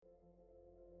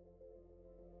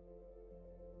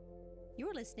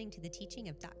You're listening to the teaching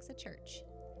of Doxa Church.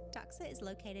 Doxa is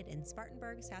located in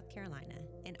Spartanburg, South Carolina,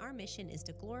 and our mission is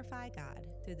to glorify God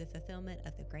through the fulfillment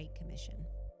of the Great Commission.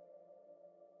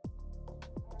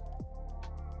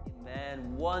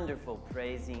 Amen. Wonderful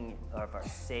praising of our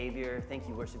Savior. Thank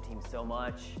you, worship team, so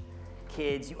much.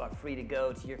 Kids, you are free to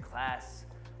go to your class.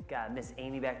 Got Miss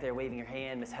Amy back there waving her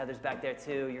hand. Miss Heather's back there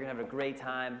too. You're going to have a great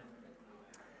time.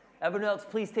 Everyone else,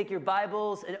 please take your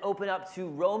Bibles and open up to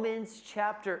Romans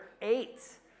chapter 8.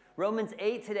 Romans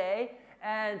 8 today.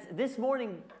 And this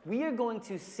morning, we are going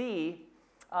to see,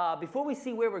 before we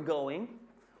see where we're going,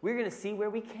 we're going to see where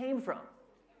we came from.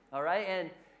 All right?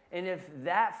 And if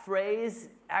that phrase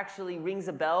actually rings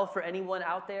a bell for anyone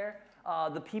out there,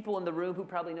 the people in the room who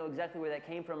probably know exactly where that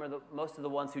came from are most of the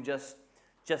ones who just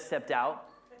stepped out.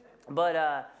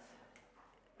 But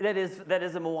that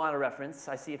is a Moana reference.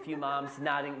 I see a few moms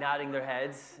nodding their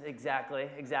heads. Exactly.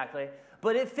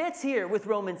 But it fits here with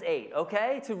Romans 8,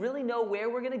 okay? To really know where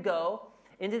we're going to go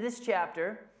into this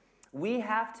chapter, we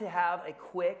have to have a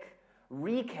quick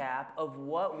recap of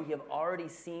what we have already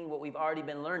seen, what we've already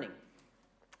been learning.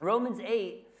 Romans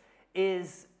 8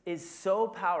 is so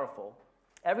powerful.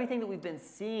 Everything that we've been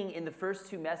seeing in the first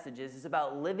two messages is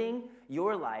about living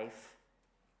your life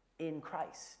in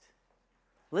Christ.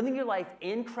 Living your life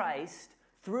in Christ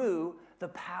through the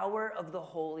power of the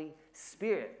Holy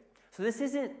Spirit. So this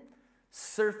isn't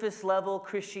surface level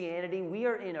Christianity. We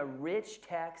are in a rich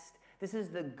text. This is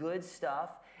the good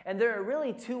stuff. And there are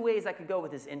really two ways I could go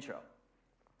with this intro.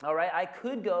 All right, I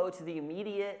could go to the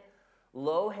immediate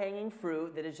low-hanging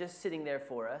fruit that is just sitting there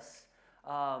for us.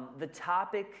 The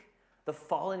topic, the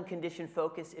fallen condition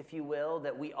focus, if you will,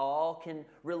 that we all can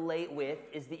relate with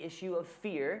is the issue of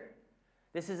fear.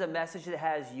 This is a message that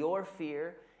has your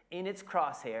fear in its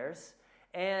crosshairs.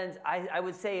 And I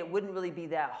would say it wouldn't really be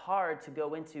that hard to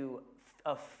go into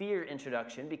a fear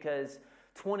introduction because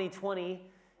 2020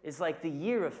 is like the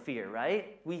year of fear,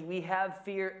 right? We have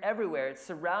fear everywhere. It's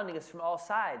surrounding us from all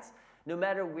sides. No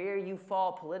matter where you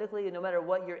fall politically, no matter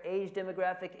what your age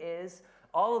demographic is,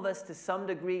 all of us to some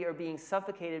degree are being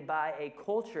suffocated by a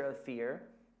culture of fear.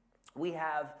 We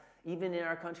have, even in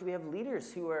our country, we have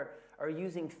leaders who are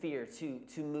using fear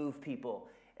to move people,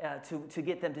 to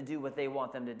get them to do what they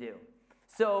want them to do.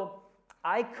 So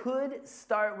I could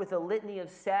start with a litany of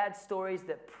sad stories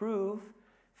that prove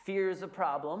fear is a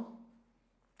problem,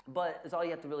 but all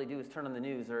you have to really do is turn on the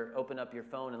news or open up your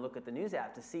phone and look at the news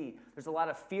app to see there's a lot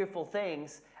of fearful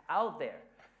things out there.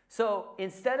 So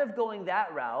instead of going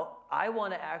that route, I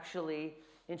want to actually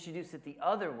introduce it the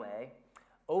other way.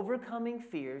 Overcoming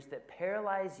fears that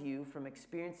paralyze you from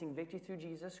experiencing victory through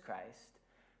Jesus Christ.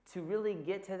 To really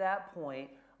get to that point,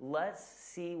 let's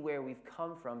see where we've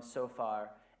come from so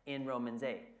far in Romans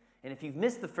 8. And if you've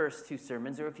missed the first two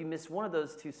sermons, or if you missed one of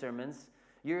those two sermons,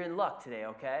 you're in luck today,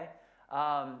 okay?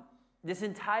 This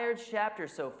entire chapter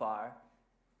so far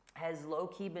has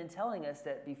low-key been telling us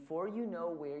that before you know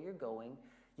where you're going,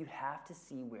 you have to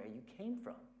see where you came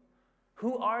from.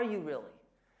 Who are you really?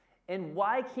 And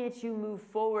why can't you move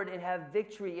forward and have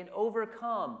victory and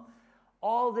overcome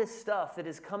all this stuff that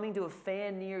is coming to a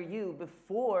fan near you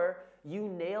before you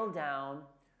nail down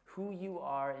who you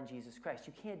are in Jesus Christ?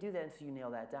 You can't do that until you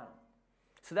nail that down.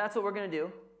 So that's what we're going to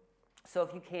do. So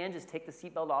if you can, just take the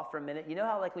seatbelt off for a minute. You know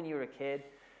how like when you were a kid,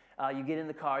 you get in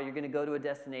the car, you're going to go to a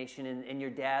destination, and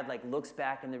your dad like looks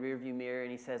back in the rearview mirror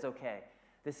and he says, okay,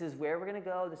 this is where we're going to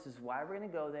go. This is why we're going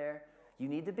to go there. You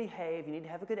need to behave. You need to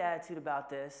have a good attitude about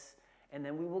this. And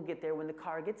then we will get there when the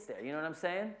car gets there. You know what I'm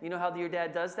saying? You know how your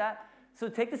dad does that? So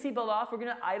take the seatbelt off. We're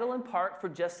going to idle and park for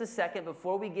just a second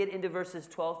before we get into verses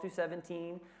 12 through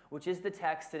 17, which is the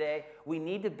text today. We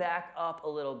need to back up a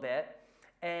little bit.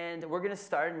 And we're going to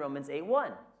start in Romans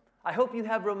 8:1. I hope you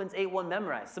have Romans 8:1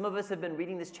 memorized. Some of us have been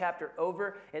reading this chapter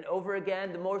over and over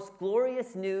again. The most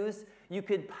glorious news you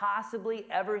could possibly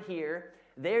ever hear.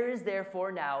 There is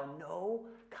therefore now no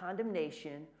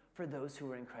condemnation for those who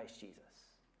are in Christ Jesus.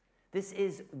 This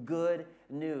is good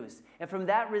news. And from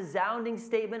that resounding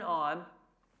statement on,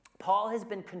 Paul has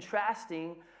been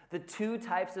contrasting the two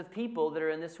types of people that are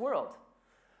in this world.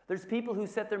 There's people who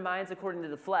set their minds according to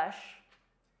the flesh,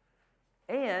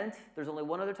 and there's only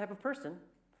one other type of person,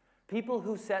 people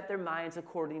who set their minds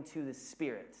according to the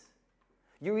Spirit.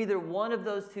 You're either one of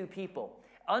those two people.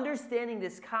 Understanding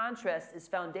this contrast is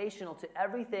foundational to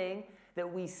everything that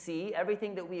we see,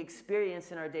 everything that we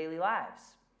experience in our daily lives.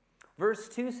 Verse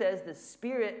 2 says, the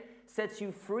Spirit sets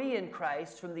you free in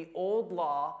Christ from the old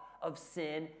law of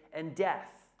sin and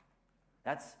death.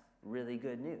 That's really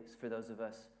good news for those of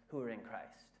us who are in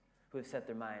Christ, who have set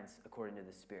their minds according to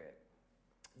the Spirit.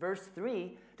 Verse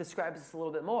 3 describes this a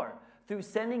little bit more. Through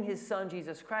sending his Son,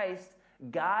 Jesus Christ,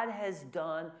 God has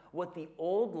done what the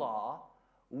old law,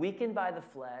 weakened by the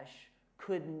flesh,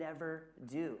 could never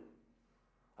do.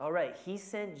 All right, he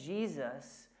sent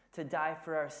Jesus to die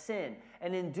for our sin.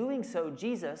 And in doing so,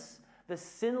 Jesus, the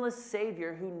sinless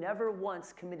Savior who never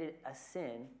once committed a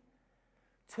sin,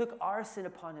 took our sin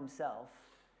upon himself.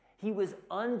 He was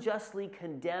unjustly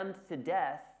condemned to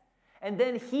death, and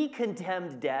then he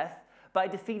condemned death by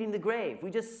defeating the grave.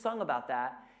 We just sung about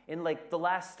that in like the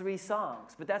last 3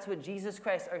 songs. But that's what Jesus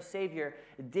Christ, our Savior,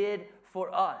 did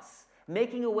for us,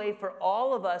 making a way for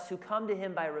all of us who come to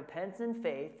him by repentance and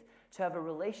faith to have a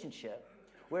relationship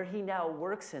where he now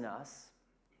works in us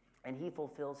and he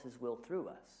fulfills his will through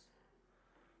us.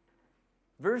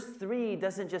 Verse 3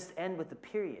 doesn't just end with a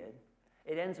period,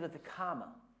 it ends with a comma.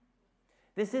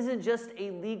 This isn't just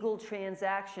a legal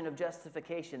transaction of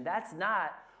justification. That's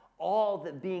not all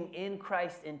that being in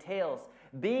Christ entails.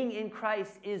 Being in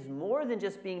Christ is more than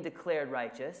just being declared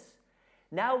righteous.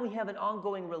 Now we have an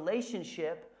ongoing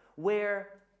relationship where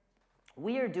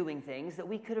we are doing things that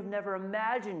we could have never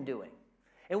imagined doing.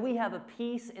 And we have a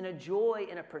peace and a joy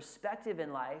and a perspective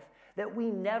in life that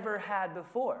we never had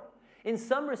before. In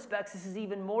some respects, this is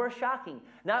even more shocking.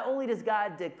 Not only does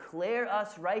God declare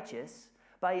us righteous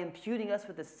by imputing us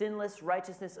with the sinless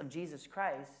righteousness of Jesus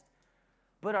Christ,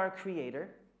 but our Creator,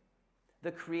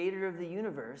 the Creator of the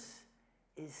universe,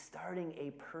 is starting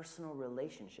a personal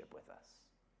relationship with us.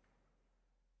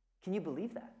 Can you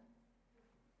believe that?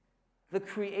 The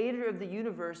Creator of the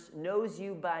universe knows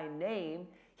you by name.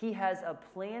 He has a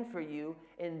plan for you,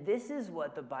 and this is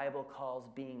what the Bible calls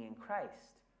being in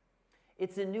Christ.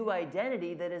 It's a new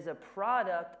identity that is a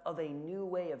product of a new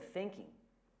way of thinking.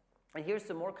 And here's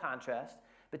some more contrast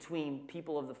between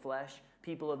people of the flesh,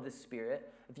 people of the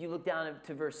Spirit. If you look down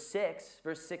to verse 6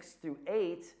 through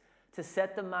 8, to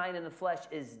set the mind in the flesh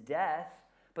is death,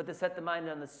 but to set the mind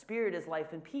on the Spirit is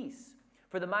life and peace.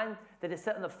 For the mind that is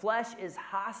set on the flesh is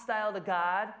hostile to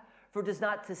God, for it does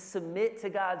not to submit to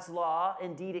God's law.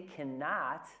 Indeed, it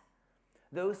cannot.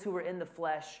 Those who are in the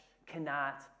flesh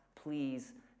cannot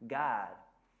please God.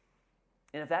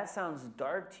 And if that sounds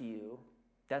dark to you,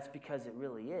 that's because it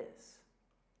really is,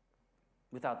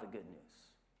 without the good news.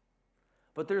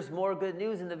 But there's more good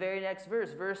news in the very next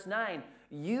verse, verse 9.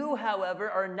 You, however,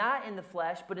 are not in the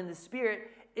flesh, but in the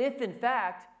Spirit, if in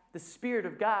fact the Spirit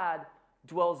of God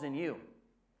dwells in you.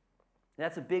 And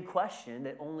that's a big question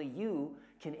that only you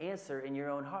can answer in your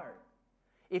own heart.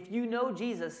 If you know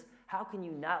Jesus, how can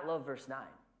you not love verse 9?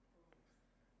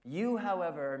 You,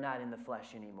 however, are not in the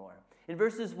flesh anymore. In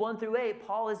verses 1 through 8,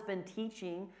 Paul has been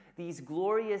teaching these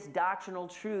glorious doctrinal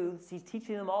truths. He's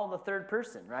teaching them all in the third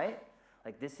person, right?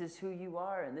 Like, this is who you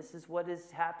are, and this is what is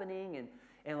happening,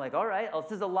 and like, all right,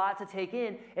 this is a lot to take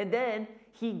in. And then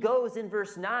he goes in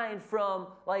verse 9 from,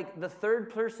 like, the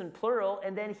third person plural,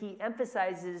 and then he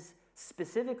emphasizes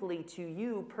specifically to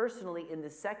you personally in the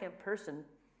second person,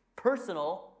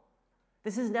 personal.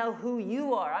 This is now who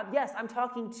you are. I'm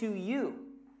talking to you.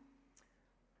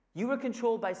 You are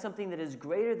controlled by something that is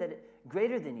greater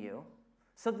than you.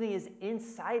 Something is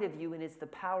inside of you, and it's the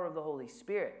power of the Holy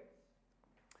Spirit.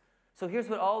 So here's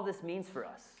what all of this means for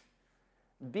us.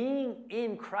 Being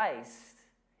in Christ,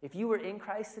 if you were in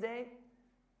Christ today,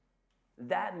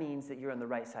 that means that you're on the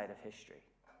right side of history.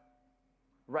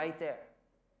 Right there.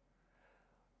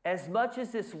 As much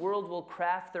as this world will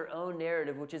craft their own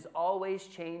narrative, which is always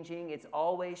changing, it's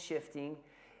always shifting,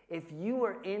 if you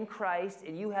are in Christ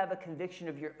and you have a conviction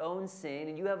of your own sin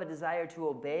and you have a desire to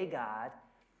obey God,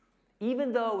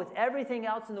 even though with everything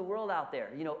else in the world out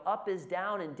there, up is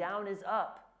down and down is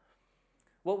up.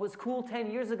 What was cool 10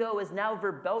 years ago is now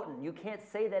verboten. You can't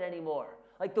say that anymore.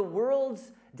 Like, the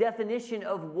world's definition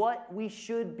of what we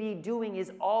should be doing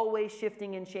is always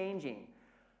shifting and changing.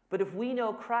 But if we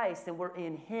know Christ and we're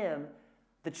in him,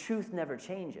 the truth never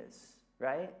changes,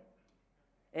 right?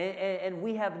 And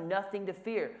we have nothing to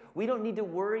fear. We don't need to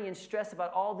worry and stress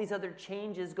about all these other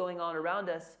changes going on around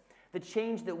us. The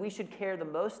change that we should care the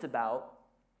most about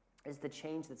is the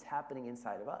change that's happening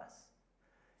inside of us.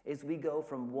 As we go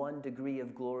from one degree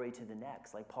of glory to the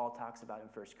next, like Paul talks about in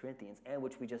 1 Corinthians, and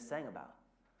which we just sang about.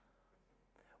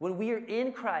 When we are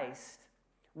in Christ,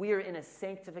 we are in a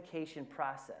sanctification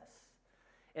process.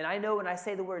 And I know when I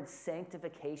say the word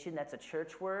sanctification, that's a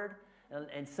church word.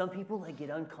 And some people get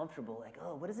uncomfortable, like,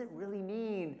 oh, what does it really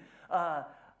mean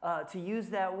to use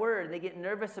that word? And they get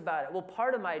nervous about it. Well,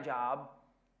 part of my job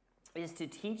is to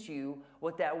teach you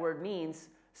what that word means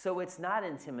so it's not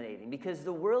intimidating, because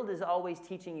the world is always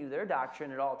teaching you their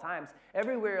doctrine at all times.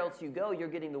 Everywhere else you go, you're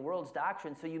getting the world's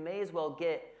doctrine, so you may as well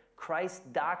get Christ's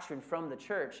doctrine from the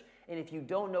church. And if you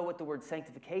don't know what the word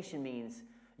sanctification means,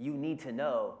 you need to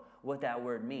know what that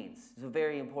word means. It's a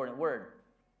very important word.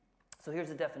 So here's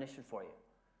a definition for you.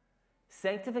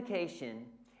 Sanctification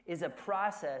is a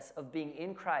process of being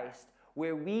in Christ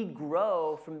where we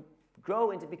grow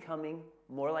into becoming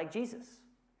more like Jesus.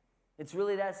 It's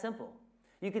really that simple.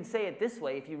 You can say it this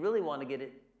way if you really want to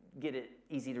get it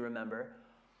easy to remember.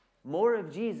 More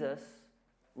of Jesus,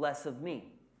 less of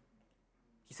me.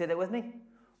 You say that with me?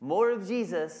 More of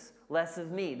Jesus, less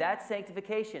of me. That's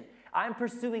sanctification. I'm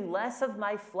pursuing less of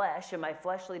my flesh and my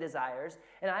fleshly desires,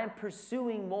 and I am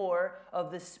pursuing more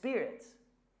of the Spirit.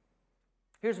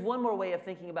 Here's one more way of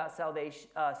thinking about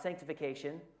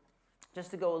sanctification,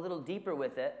 just to go a little deeper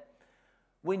with it.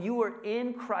 When you are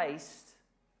in Christ,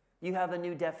 you have a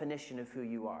new definition of who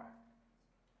you are.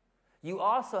 You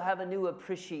also have a new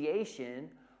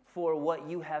appreciation for what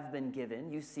you have been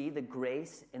given. You see the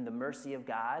grace and the mercy of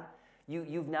God.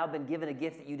 You've now been given a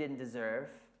gift that you didn't deserve.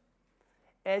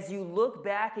 As you look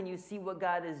back and you see what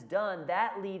God has done,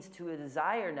 that leads to a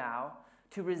desire now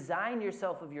to resign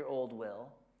yourself of your old will,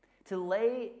 to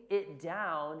lay it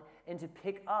down, and to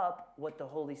pick up what the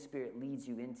Holy Spirit leads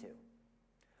you into.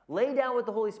 Lay down what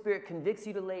the Holy Spirit convicts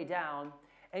you to lay down,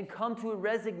 and come to a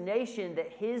resignation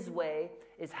that His way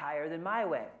is higher than my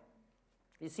way.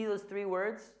 You see those three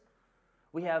words?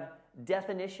 We have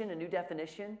definition, a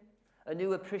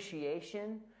new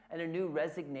appreciation, and a new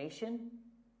resignation.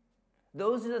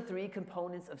 Those are the three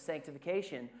components of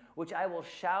sanctification, which I will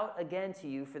shout again to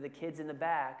you for the kids in the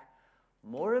back.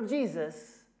 More of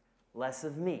Jesus, less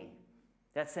of me.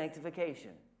 That's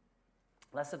sanctification.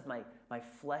 Less of my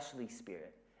fleshly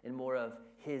spirit and more of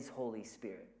His Holy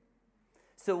Spirit.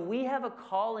 So we have a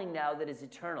calling now that is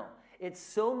eternal. It's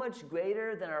so much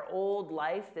greater than our old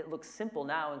life that looks simple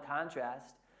now in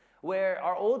contrast, where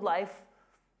our old life,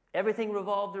 everything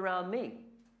revolved around me.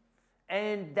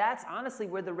 And that's honestly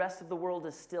where the rest of the world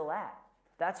is still at.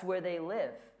 That's where they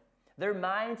live. Their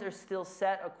minds are still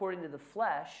set according to the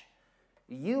flesh.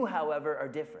 You, however, are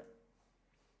different.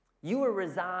 You are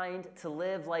resigned to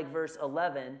live like verse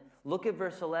 11. Look at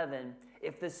verse 11.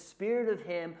 If the Spirit of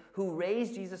Him who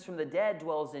raised Jesus from the dead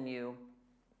dwells in you,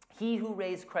 He who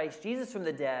raised Christ Jesus from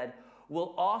the dead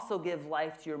will also give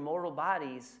life to your mortal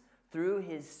bodies through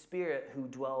His Spirit who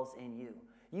dwells in you.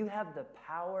 You have the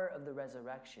power of the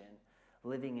resurrection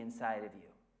living inside of you.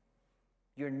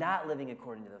 You're not living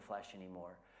according to the flesh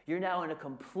anymore. You're now in a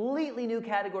completely new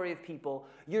category of people.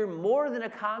 You're more than a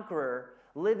conqueror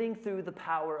living through the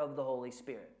power of the Holy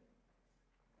Spirit.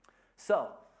 So,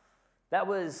 that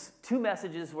was 2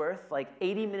 messages worth, like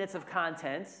 80 minutes of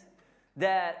content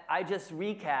that I just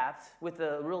recapped with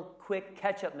a real quick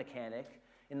catch-up mechanic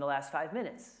in the last 5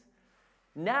 minutes.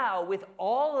 Now, with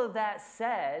all of that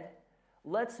said,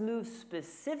 let's move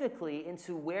specifically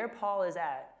into where Paul is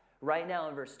at right now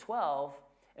in verse 12,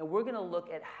 and we're going to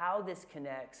look at how this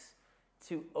connects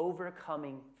to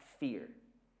overcoming fear.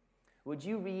 Would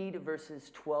you read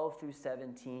verses 12 through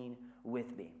 17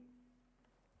 with me?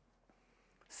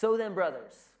 So then,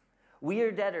 brothers, we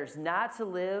are debtors not to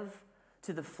live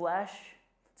to the flesh,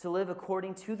 to live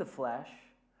according to the flesh.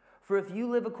 For if you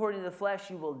live according to the flesh,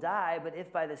 you will die, but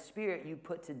if by the Spirit you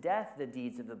put to death the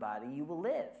deeds of the body, you will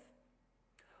live.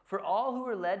 For all who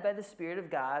are led by the Spirit of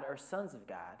God are sons of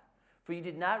God. For you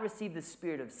did not receive the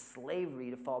spirit of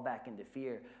slavery to fall back into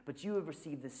fear, but you have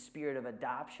received the spirit of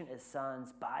adoption as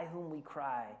sons, by whom we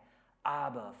cry,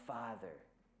 Abba, Father.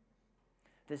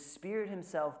 The Spirit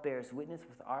Himself bears witness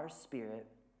with our spirit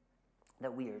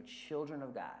that we are children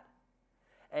of God.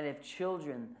 And if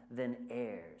children, then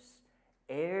heirs,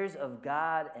 heirs of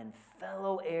God and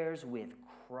fellow heirs with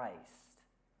Christ,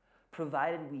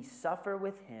 provided we suffer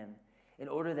with Him in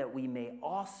order that we may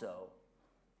also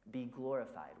be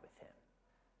glorified with Him.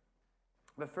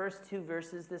 The first 2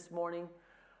 verses this morning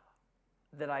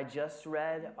that I just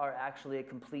read are actually a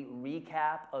complete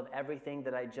recap of everything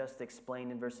that I just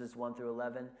explained in verses 1 through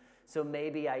 11. So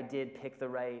maybe I did pick the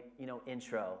right,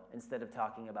 intro instead of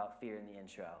talking about fear in the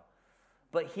intro.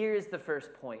 But here's the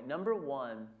first point. Number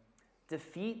 1,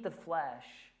 defeat the flesh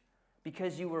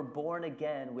because you were born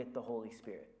again with the Holy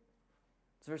Spirit.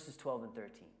 It's verses 12 and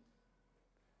 13.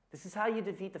 This is how you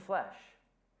defeat the flesh.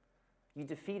 You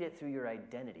defeat it through your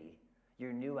identity,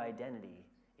 your new identity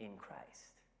in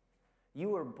Christ. You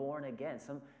were born again.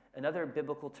 Another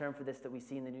biblical term for this that we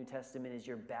see in the New Testament is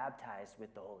you're baptized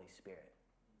with the Holy Spirit.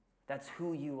 That's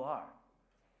who you are.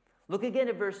 Look again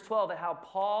at verse 12 at how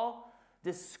Paul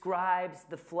describes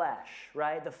the flesh,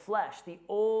 right? The flesh, the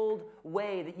old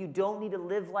way that you don't need to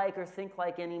live like or think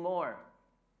like anymore.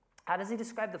 How does he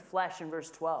describe the flesh in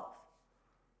verse 12?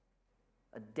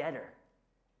 A debtor.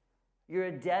 You're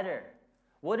a debtor.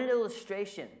 What an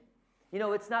illustration.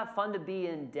 It's not fun to be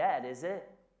in debt, is it?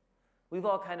 We've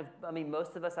all kind of,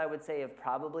 most of us, I would say, have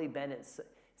probably been in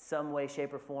some way,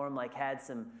 shape, or form, like had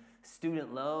some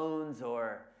student loans,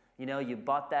 or, you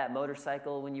bought that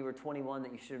motorcycle when you were 21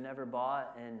 that you should have never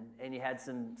bought, and you had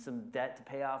some debt to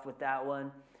pay off with that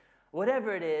one.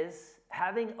 Whatever it is,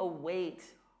 having a weight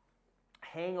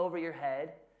hang over your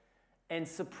head and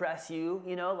suppress you,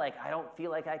 like I don't feel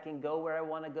like I can go where I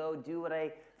want to go, do what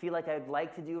I feel like I'd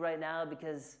like to do right now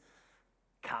because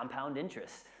compound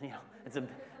interest,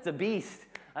 it's a beast.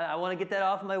 I want to get that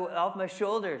off my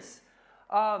shoulders.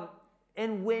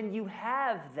 And when you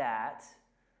have that,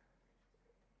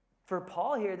 for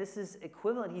Paul here, this is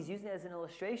equivalent. He's using it as an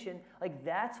illustration. Like,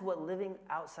 that's what living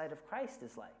outside of Christ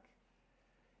is like.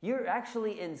 You're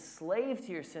actually enslaved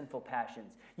to your sinful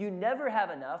passions. You never have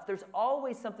enough. There's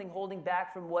always something holding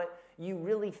back from what you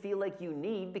really feel like you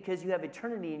need, because you have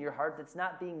eternity in your heart that's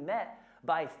not being met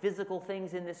by physical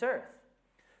things in this earth.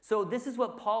 So this is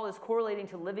what Paul is correlating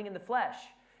to living in the flesh.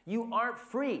 You aren't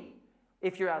free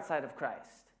if you're outside of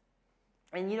Christ.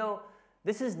 And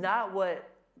this is not what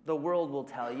the world will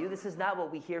tell you. This is not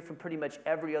what we hear from pretty much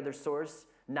every other source,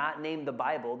 not named the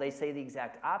Bible. They say the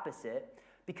exact opposite,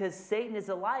 because Satan is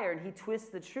a liar and he twists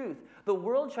the truth. The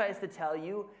world tries to tell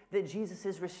you that Jesus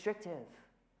is restrictive.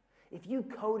 If you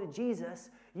go to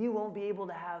Jesus, you won't be able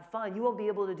to have fun. You won't be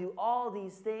able to do all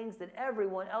these things that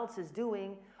everyone else is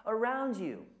doing around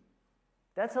you.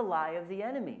 That's a lie of the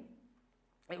enemy.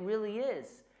 It really is.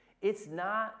 It's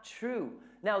not true.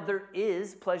 Now, there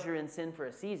is pleasure in sin for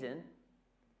a season,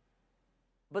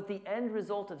 but the end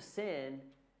result of sin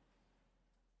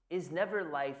is never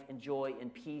life and joy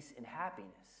and peace and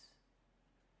happiness.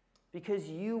 Because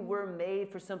you were made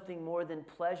for something more than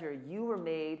pleasure. You were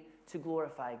made to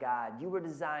glorify God. You were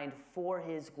designed for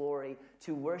His glory,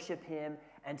 to worship Him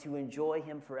and to enjoy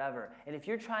Him forever. And if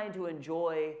you're trying to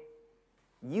enjoy,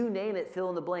 you name it, fill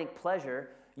in the blank,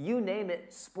 pleasure, you name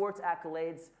it, sports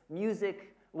accolades,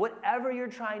 music, whatever you're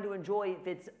trying to enjoy, if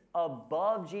it's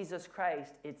above Jesus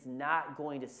Christ, it's not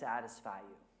going to satisfy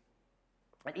you.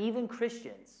 And even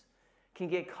Christians can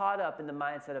get caught up in the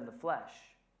mindset of the flesh.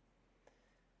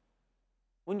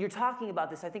 When you're talking about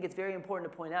this, I think it's very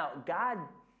important to point out, God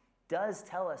does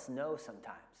tell us no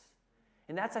sometimes.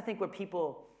 And that's, I think, where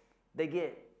people, they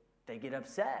get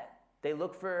upset. They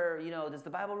look for, does the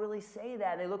Bible really say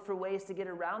that? They look for ways to get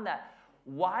around that.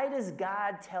 Why does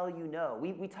God tell you no?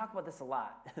 We talk about this a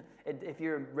lot. If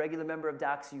you're a regular member of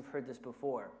Docs, you've heard this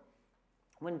before.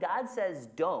 When God says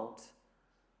don't,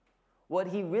 what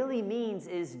He really means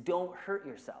is don't hurt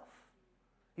yourself.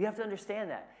 You have to understand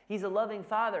that. He's a loving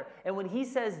Father. And when He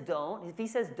says don't, if He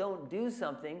says don't do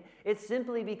something, it's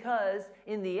simply because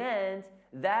in the end,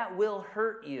 that will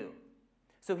hurt you.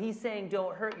 So He's saying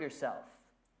don't hurt yourself.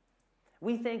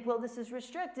 We think, well, this is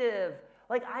restrictive.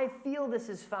 Like, I feel this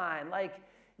is fine. Like,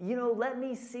 let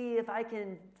me see if I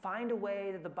can find a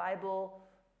way that the Bible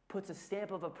puts a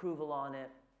stamp of approval on it.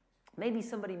 Maybe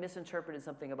somebody misinterpreted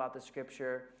something about the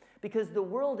Scripture, because the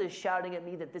world is shouting at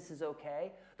me that this is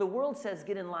okay. The world says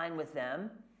get in line with them.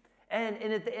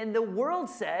 And the world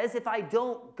says if I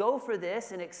don't go for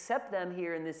this and accept them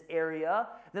here in this area,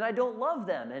 then I don't love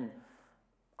them. And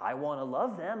I want to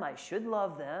love them. I should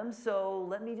love them. So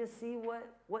let me just see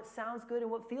what sounds good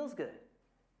and what feels good.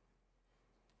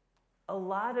 A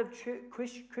lot of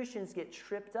Christians get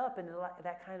tripped up into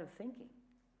that kind of thinking.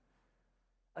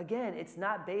 Again, it's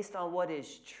not based on what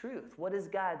is truth. What does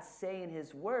God say in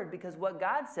His Word? Because what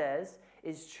God says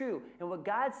is true. And what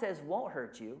God says won't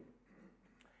hurt you.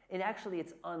 And actually,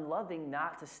 it's unloving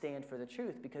not to stand for the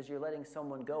truth, because you're letting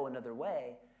someone go another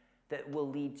way that will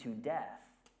lead to death.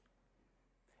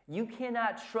 You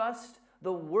cannot trust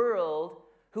the world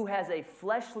who has a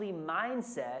fleshly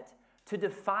mindset to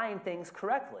define things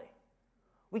correctly.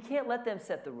 We can't let them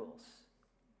set the rules.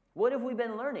 What have we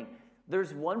been learning?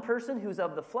 There's one person who's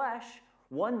of the flesh,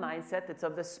 one mindset that's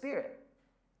of the Spirit.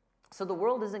 So the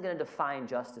world isn't going to define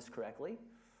justice correctly.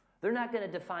 They're not going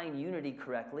to define unity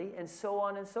correctly, and so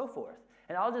on and so forth.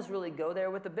 And I'll just really go there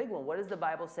with the big one. What does the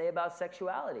Bible say about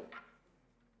sexuality?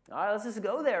 All right, let's just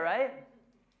go there, right?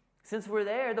 Since we're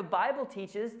there, the Bible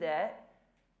teaches that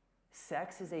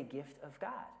sex is a gift of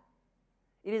God.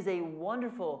 It is a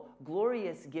wonderful,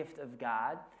 glorious gift of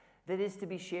God that is to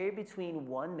be shared between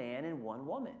one man and one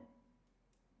woman.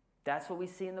 That's what we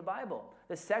see in the Bible.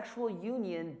 The sexual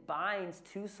union binds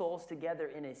two souls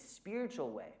together in a spiritual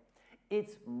way.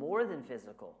 It's more than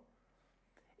physical.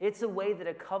 It's a way that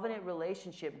a covenant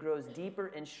relationship grows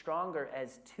deeper and stronger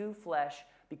as two flesh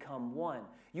become one.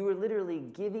 You are literally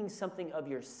giving something of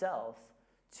yourself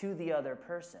to the other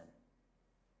person.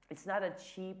 It's not a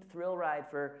cheap thrill ride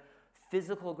for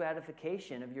physical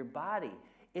gratification of your body.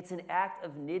 It's an act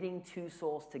of knitting two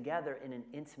souls together in an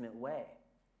intimate way.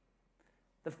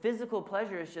 The physical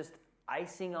pleasure is just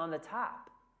icing on the top,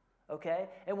 okay?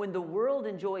 And when the world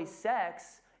enjoys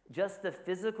sex, just the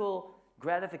physical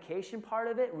gratification part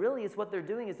of it, really is what they're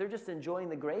doing is they're just enjoying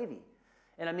the gravy.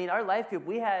 And I mean, our life group,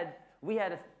 we had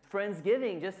a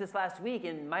Friendsgiving just this last week,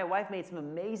 and my wife made some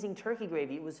amazing turkey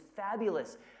gravy. It was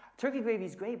fabulous. Turkey gravy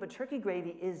is great, but turkey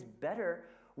gravy is better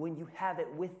when you have it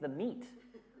with the meat,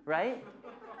 right?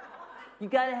 You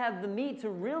got to have the meat to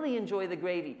really enjoy the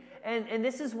gravy. And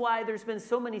this is why there's been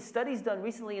so many studies done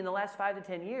recently in the last 5 to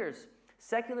 10 years.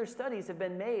 Secular studies have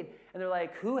been made, and they're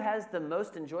like, who has the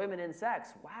most enjoyment in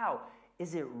sex? Wow,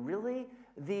 is it really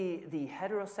the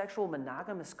heterosexual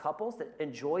monogamous couples that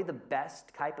enjoy the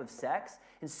best type of sex?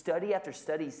 And study after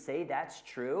study say that's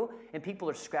true, and people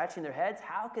are scratching their heads.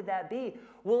 How could that be?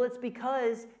 Well, it's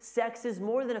because sex is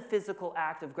more than a physical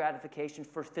act of gratification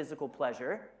for physical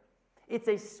pleasure. It's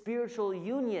a spiritual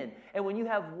union. And when you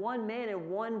have one man and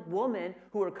one woman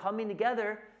who are coming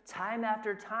together time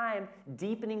after time,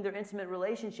 deepening their intimate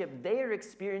relationship, they are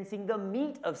experiencing the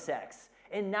meat of sex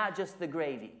and not just the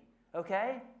gravy,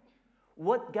 okay?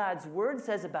 What God's word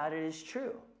says about it is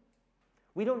true.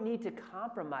 We don't need to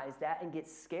compromise that and get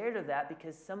scared of that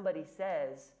because somebody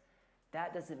says,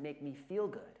 that doesn't make me feel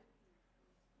good.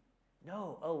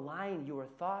 No, align your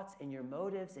thoughts and your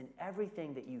motives and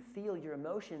everything that you feel, your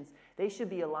emotions, they should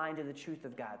be aligned to the truth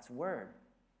of God's word.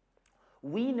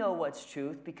 We know what's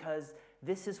truth because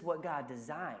this is what God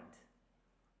designed.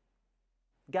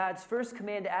 God's first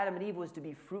command to Adam and Eve was to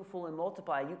be fruitful and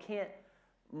multiply. You can't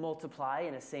multiply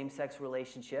in a same-sex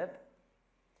relationship.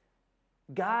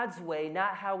 God's way,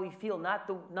 not how we feel, not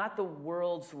the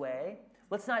world's way.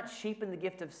 Let's not cheapen the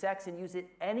gift of sex and use it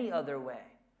any other way.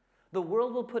 The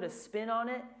world will put a spin on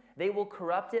it. They will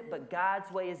corrupt it, but God's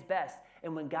way is best.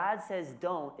 And when God says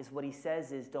don't, is what he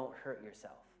says is don't hurt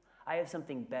yourself. I have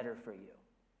something better for you.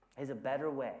 He has a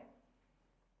better way.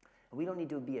 And we don't need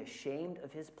to be ashamed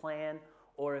of his plan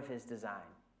or of his design.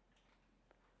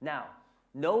 Now,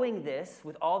 knowing this,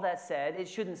 with all that said, it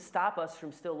shouldn't stop us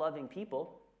from still loving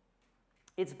people.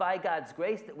 It's by God's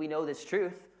grace that we know this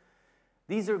truth.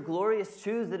 These are glorious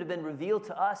truths that have been revealed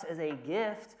to us as a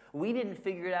gift. We didn't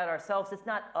figure it out ourselves. It's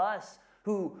not us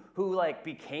who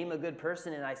became a good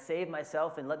person and I saved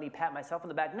myself and let me pat myself on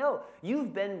the back. No,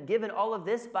 you've been given all of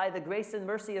this by the grace and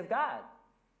mercy of God.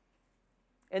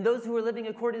 And those who are living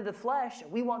according to the flesh,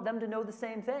 we want them to know the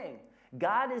same thing.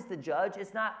 God is the judge.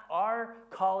 It's not our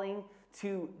calling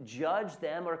to judge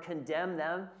them or condemn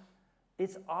them.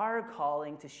 It's our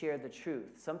calling to share the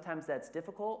truth. Sometimes that's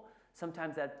difficult.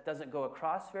 Sometimes that doesn't go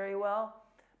across very well.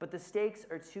 But the stakes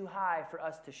are too high for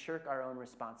us to shirk our own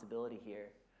responsibility here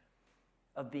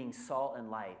of being salt and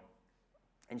light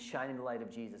and shining the light of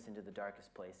Jesus into the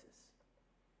darkest places.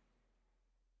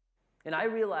 And I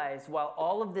realize while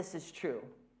all of this is true,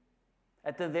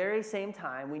 at the very same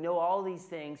time, we know all these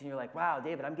things, and you're like, wow,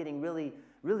 David, I'm getting really,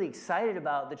 really excited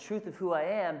about the truth of who I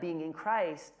am, being in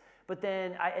Christ. But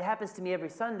then it happens to me every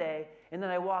Sunday, and then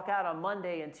I walk out on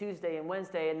Monday and Tuesday and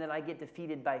Wednesday, and then I get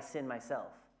defeated by sin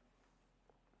myself.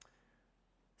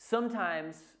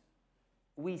 Sometimes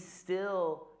we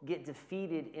still get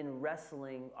defeated in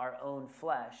wrestling our own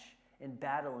flesh and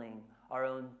battling our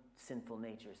own sinful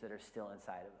natures that are still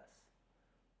inside of us.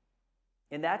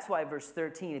 And that's why verse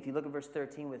 13, if you look at verse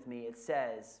 13 with me, it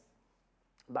says,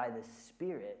 by the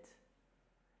Spirit,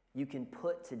 you can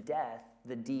put to death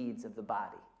the deeds of the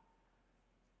body.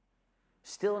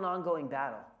 Still an ongoing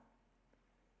battle.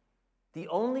 The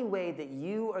only way that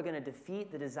you are going to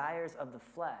defeat the desires of the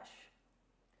flesh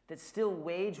that still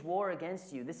wage war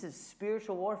against you, this is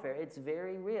spiritual warfare, it's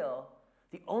very real.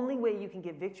 The only way you can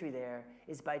get victory there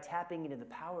is by tapping into the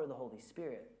power of the Holy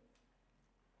Spirit.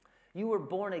 You were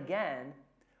born again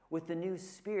with the new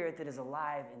spirit that is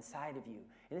alive inside of you.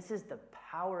 And this is the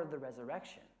power of the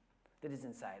resurrection that is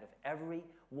inside of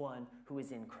everyone who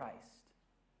is in Christ.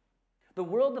 The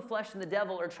world, the flesh, and the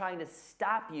devil are trying to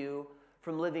stop you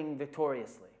from living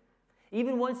victoriously.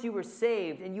 Even once you were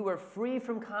saved and you are free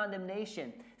from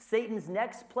condemnation, Satan's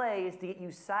next play is to get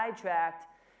you sidetracked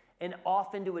and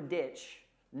off into a ditch,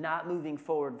 not moving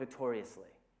forward victoriously.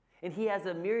 And he has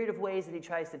a myriad of ways that he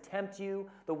tries to tempt you.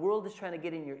 The world is trying to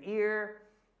get in your ear.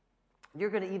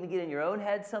 You're going to even get in your own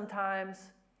head sometimes.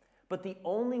 But the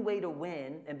only way to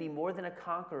win and be more than a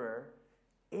conqueror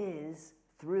is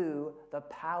through the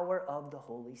power of the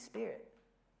Holy Spirit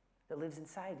that lives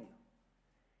inside you.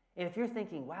 And if you're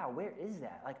thinking, wow, where is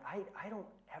that? Like, I don't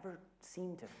ever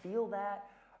seem to feel that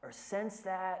or sense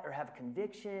that or have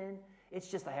conviction. It's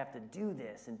just I have to do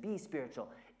this and be spiritual.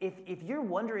 If you're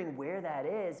wondering where that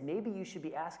is, maybe you should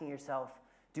be asking yourself,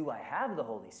 Do I have the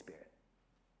Holy Spirit?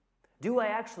 Do I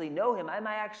actually know him? Am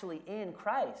I actually in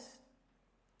Christ?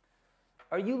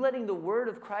 Are you letting the word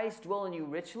of Christ dwell in you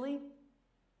richly?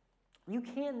 You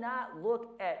cannot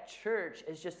look at church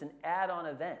as just an add-on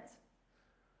event.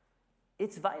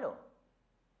 It's vital.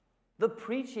 The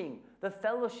preaching, the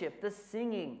fellowship, the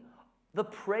singing, the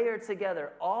prayer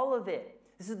together, all of it.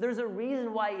 There's a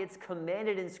reason why it's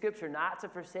commanded in Scripture not to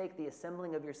forsake the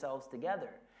assembling of yourselves together.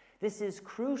 This is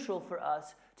crucial for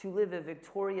us to live a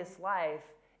victorious life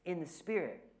in the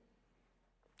Spirit.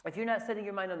 If you're not setting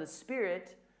your mind on the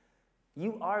Spirit,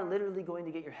 you are literally going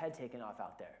to get your head taken off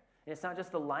out there. And it's not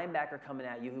just the linebacker coming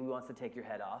at you who wants to take your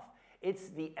head off. It's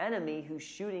the enemy who's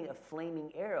shooting a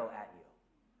flaming arrow at you.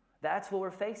 That's what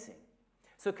we're facing.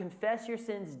 So confess your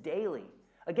sins daily.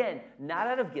 Again, not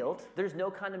out of guilt. There's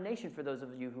no condemnation for those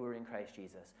of you who are in Christ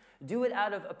Jesus. Do it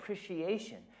out of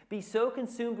appreciation. Be so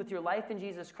consumed with your life in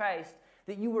Jesus Christ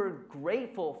that you were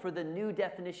grateful for the new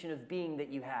definition of being that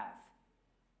you have.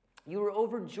 You were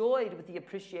overjoyed with the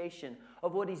appreciation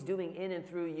of what he's doing in and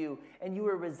through you, and you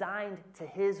were resigned to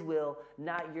his will,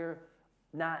 not your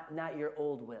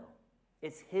old will.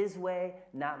 It's his way,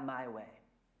 not my way.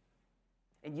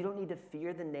 And you don't need to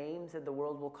fear the names that the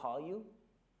world will call you.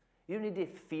 You don't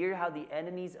need to fear how the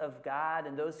enemies of God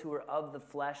and those who are of the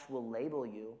flesh will label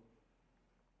you.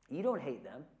 You don't hate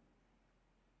them.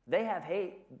 They have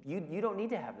hate. You don't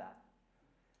need to have that.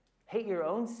 Hate your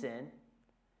own sin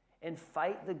and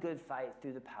fight the good fight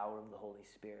through the power of the Holy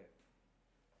Spirit.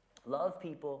 Love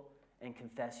people and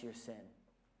confess your sin.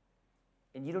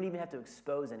 And you don't even have to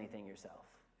expose anything yourself.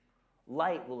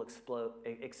 Light will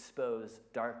expose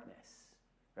darkness,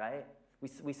 right?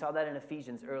 We saw that in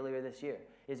Ephesians earlier this year.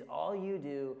 Is all you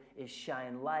do is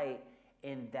shine light,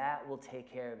 and that will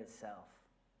take care of itself.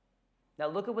 Now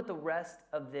look at what the rest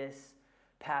of this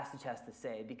passage has to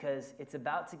say, because it's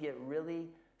about to get really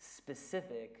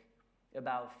specific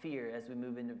about fear as we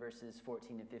move into verses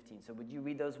 14 and 15. So would you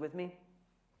read those with me?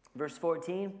 Verse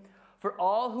 14, for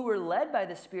all who are led by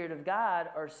the Spirit of God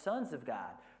are sons of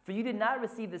God. For you did not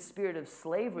receive the spirit of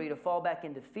slavery to fall back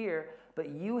into fear, but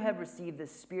you have received the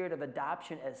spirit of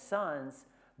adoption as sons,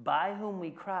 by whom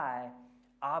we cry,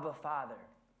 Abba, Father.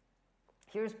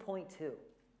 Here's point 2.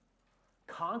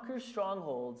 Conquer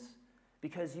strongholds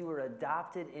because you were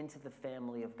adopted into the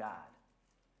family of God.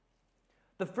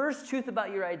 The first truth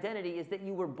about your identity is that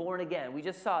you were born again. We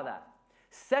just saw that.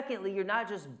 Secondly, you're not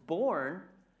just born,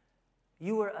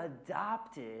 you were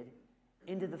adopted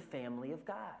into the family of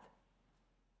God.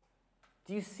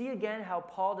 Do you see again how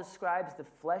Paul describes the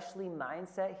fleshly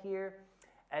mindset here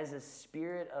as a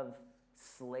spirit of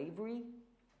slavery?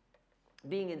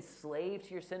 Being enslaved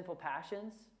to your sinful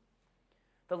passions?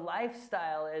 The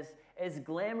lifestyle, as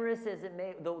glamorous as it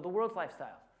may, the world's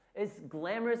lifestyle, as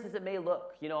glamorous as it may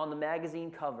look, on the magazine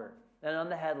cover and on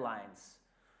the headlines,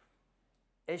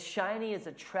 as shiny, as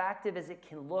attractive as it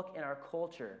can look in our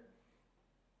culture,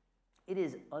 it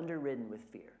is underridden with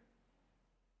fear.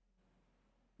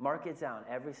 Mark it down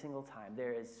every single time.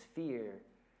 There is fear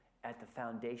at the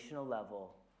foundational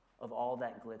level of all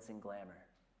that glitz and glamour.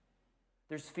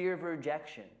 There's fear of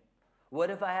rejection. What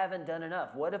if I haven't done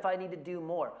enough? What if I need to do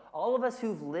more? All of us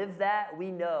who've lived that, we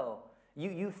know.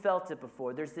 You felt it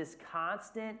before. There's this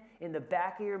constant, in the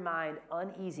back of your mind,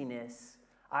 uneasiness.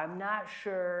 I'm not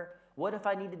sure. What if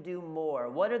I need to do more?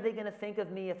 What are they going to think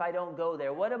of me if I don't go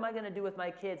there? What am I going to do with my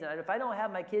kids? And if I don't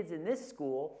have my kids in this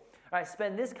school, or I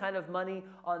spend this kind of money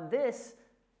on this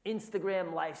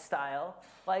Instagram lifestyle,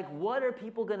 what are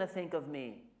people going to think of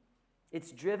me?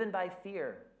 It's driven by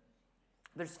fear.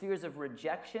 There's fears of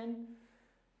rejection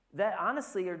that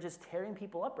honestly are just tearing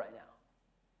people up right now.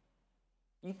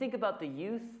 You think about the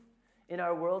youth in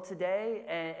our world today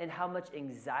and how much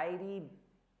anxiety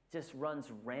just runs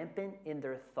rampant in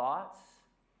their thoughts.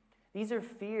 These are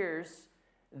fears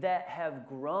that have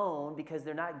grown because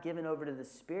they're not given over to the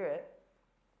Spirit,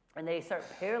 and they start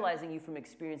paralyzing you from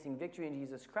experiencing victory in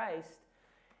Jesus Christ,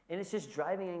 and it's just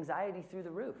driving anxiety through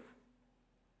the roof.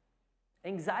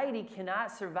 Anxiety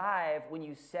cannot survive when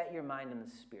you set your mind on the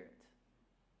Spirit.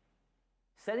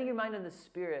 Setting your mind on the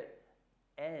Spirit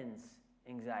ends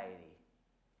anxiety.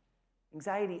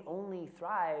 Anxiety only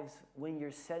thrives when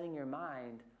you're setting your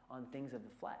mind on things of the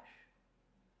flesh.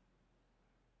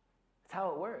 That's how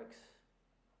it works.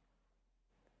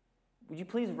 Would you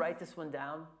please write this one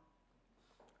down?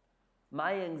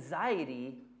 My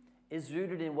anxiety is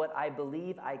rooted in what I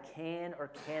believe I can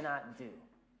or cannot do.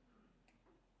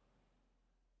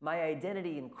 My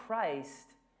identity in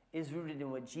Christ is rooted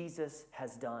in what Jesus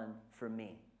has done for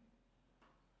me.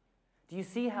 Do you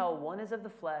see how one is of the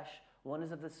flesh, one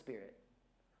is of the Spirit?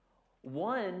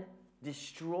 One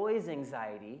destroys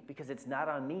anxiety because it's not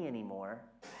on me anymore,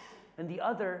 and the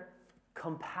other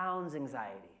compounds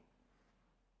anxiety.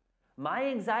 My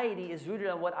anxiety is rooted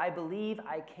on what I believe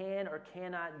I can or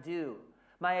cannot do.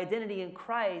 My identity in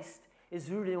Christ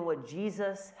is rooted in what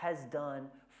Jesus has done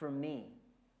for me.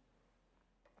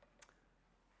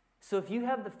 So if you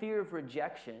have the fear of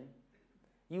rejection,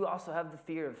 you also have the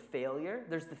fear of failure.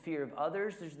 There's the fear of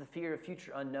others. There's the fear of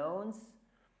future unknowns.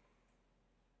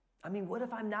 I mean, what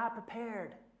if I'm not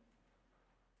prepared?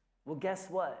 Well, guess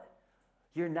what?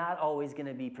 You're not always going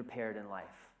to be prepared in life,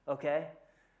 okay?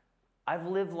 I've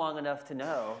lived long enough to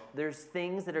know there's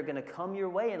things that are going to come your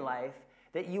way in life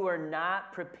that you are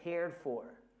not prepared for.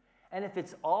 And if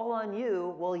it's all on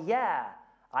you, well, yeah,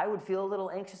 I would feel a little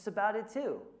anxious about it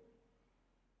too.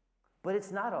 But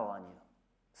it's not all on you,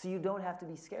 so you don't have to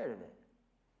be scared of it.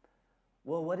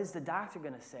 Well, what is the doctor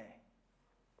going to say?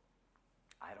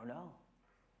 I don't know.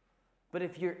 But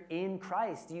if you're in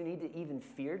Christ, do you need to even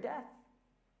fear death?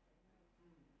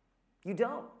 You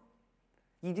don't.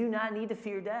 You do not need to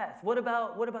fear death. What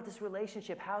about this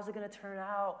relationship? How's it going to turn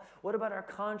out? What about our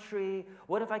country?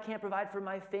 What if I can't provide for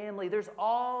my family? There's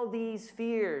all these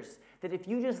fears that if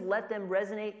you just let them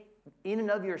resonate in and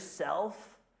of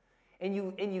yourself, and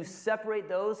you separate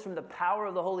those from the power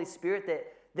of the Holy Spirit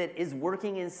that is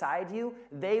working inside you,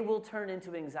 they will turn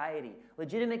into anxiety.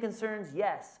 Legitimate concerns,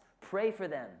 yes, pray for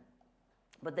them.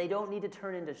 But they don't need to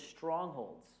turn into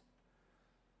strongholds.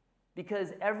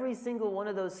 Because every single one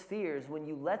of those fears, when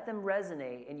you let them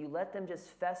resonate and you let them just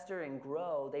fester and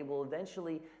grow, they will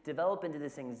eventually develop into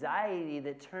this anxiety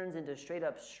that turns into a straight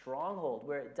up stronghold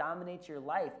where it dominates your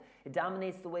life. It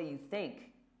dominates the way you think.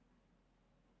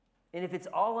 And if it's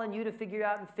all on you to figure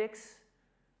out and fix,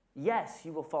 yes,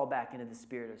 you will fall back into the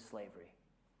spirit of slavery.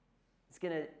 It's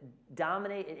going to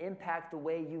dominate and impact the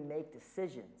way you make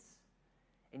decisions.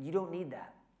 And you don't need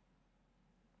that.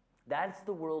 That's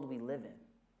the world we live in.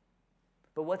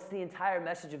 But what's the entire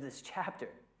message of this chapter?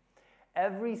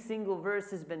 Every single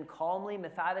verse has been calmly,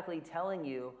 methodically telling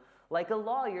you, like a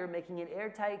lawyer making an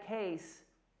airtight case,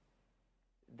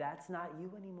 that's not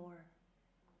you anymore.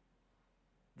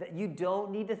 That you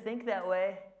don't need to think that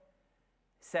way.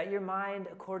 Set your mind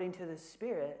according to the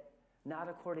Spirit, not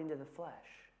according to the flesh.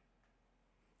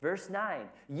 Verse 9,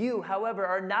 you, however,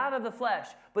 are not of the flesh,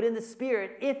 but in the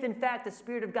Spirit, if in fact the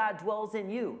Spirit of God dwells in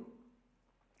you.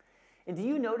 And do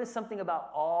you notice something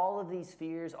about all of these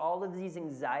fears, all of these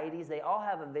anxieties? They all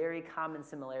have a very common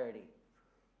similarity.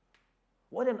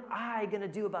 What am I going to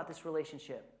do about this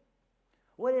relationship?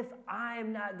 What if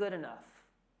I'm not good enough?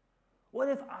 What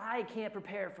if I can't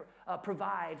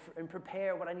provide and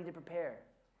prepare what I need to prepare?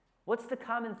 What's the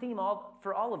common theme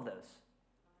for all of those?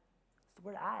 It's the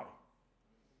word I.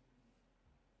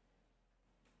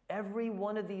 Every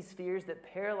one of these fears that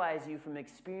paralyze you from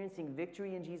experiencing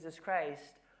victory in Jesus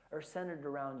Christ are centered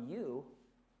around you,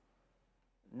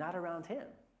 not around him.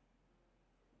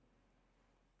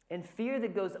 And fear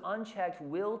that goes unchecked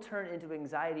will turn into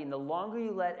anxiety. And the longer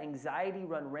you let anxiety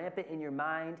run rampant in your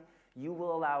mind, you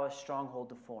will allow a stronghold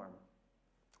to form.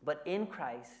 But in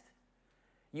Christ,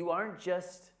 you aren't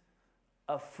just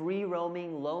a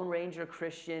free-roaming Lone Ranger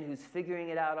Christian who's figuring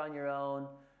it out on your own,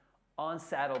 on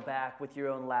saddleback with your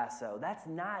own lasso. That's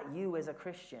not you as a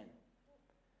Christian.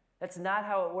 That's not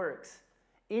how it works.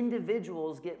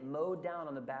 Individuals get mowed down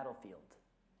on the battlefield.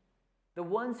 The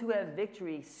ones who have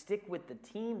victory stick with the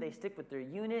team, they stick with their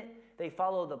unit, they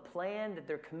follow the plan that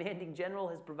their commanding general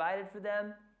has provided for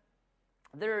them.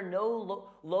 There are no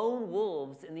lone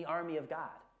wolves in the army of God.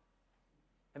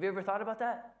 Have you ever thought about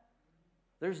that?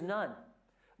 There's none.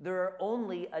 There are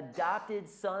only adopted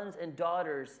sons and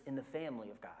daughters in the family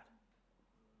of God.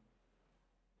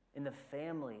 In the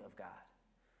family of God.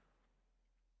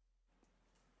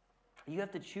 You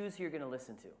have to choose who you're going to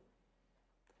listen to.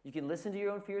 You can listen to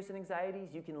your own fears and anxieties.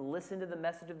 You can listen to the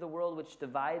message of the world which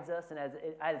divides us and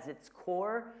as its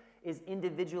core is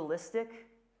individualistic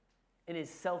and is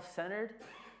self-centered.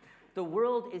 The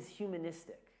world is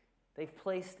humanistic. They've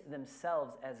placed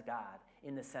themselves as God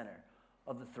in the center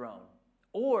of the throne.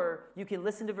 Or you can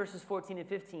listen to verses 14 and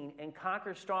 15 and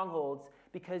conquer strongholds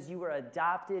because you were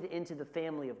adopted into the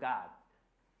family of God.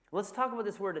 Let's talk about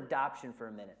this word adoption for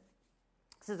a minute.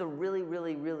 This is a really,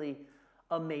 really, really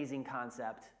amazing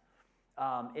concept.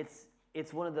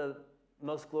 It's one of the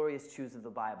most glorious truths of the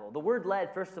Bible. The word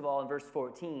led, first of all, in verse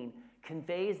 14,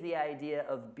 conveys the idea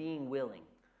of being willing.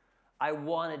 I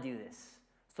want to do this,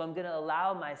 so I'm going to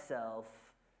allow myself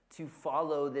to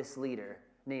follow this leader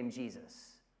named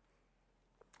Jesus.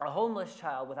 A homeless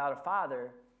child without a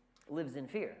father lives in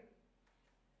fear.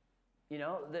 You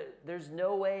know, there's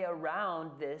no way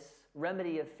around this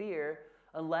remedy of fear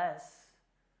unless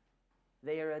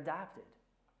they are adopted.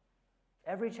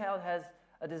 Every child has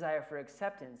a desire for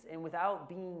acceptance, and without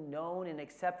being known and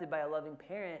accepted by a loving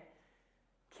parent,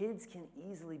 kids can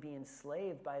easily be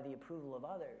enslaved by the approval of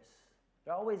others.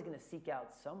 They're always going to seek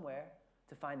out somewhere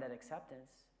to find that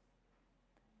acceptance.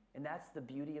 And that's the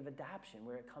beauty of adoption,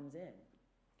 where it comes in.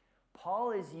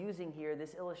 Paul is using here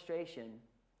this illustration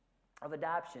of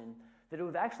adoption that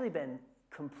would have actually been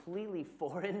completely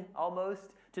foreign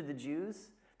almost to the Jews.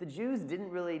 The Jews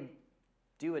didn't really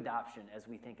do adoption as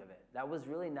we think of it. That was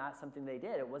really not something they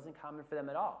did. It wasn't common for them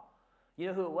at all. You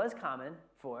know who it was common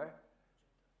for?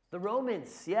 The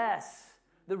Romans, yes.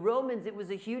 The Romans, it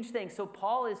was a huge thing. So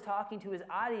Paul is talking to his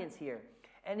audience here.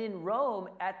 And in Rome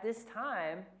at this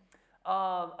time,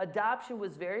 adoption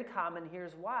was very common.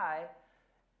 Here's why.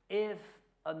 If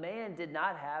a man did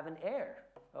not have an heir,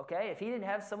 okay? If he didn't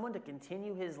have someone to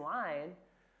continue his line,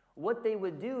 what they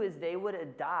would do is they would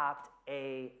adopt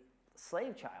a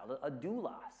slave child, a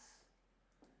doulos.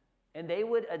 And they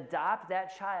would adopt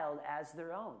that child as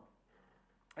their own.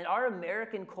 And our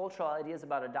American cultural ideas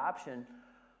about adoption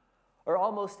are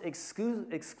almost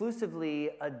exclusively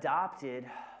adopted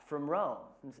from Rome.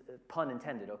 Pun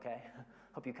intended, okay?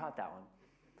 Hope you caught that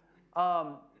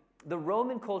one. The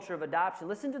Roman culture of adoption,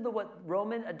 listen to what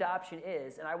Roman adoption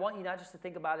is, and I want you not just to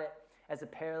think about it as a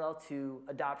parallel to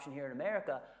adoption here in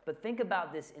America, but think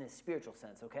about this in a spiritual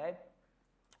sense, okay?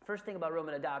 First thing about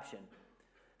Roman adoption.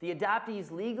 The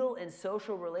adoptee's legal and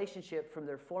social relationship from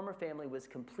their former family was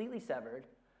completely severed.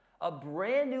 A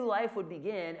brand new life would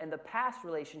begin, and the past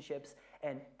relationships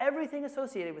and everything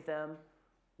associated with them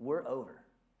were over,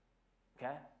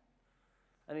 okay?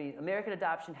 I mean, American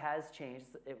adoption has changed.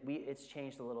 It's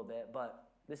changed a little bit, but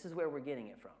this is where we're getting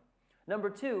it from. Number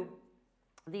two,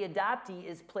 the adoptee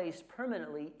is placed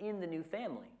permanently in the new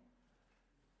family.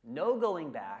 No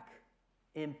going back,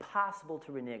 impossible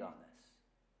to renege on this.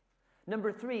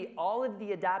 Number three, all of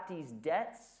the adoptee's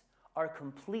debts are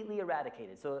completely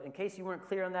eradicated. So in case you weren't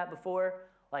clear on that before,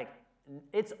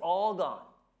 it's all gone.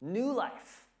 New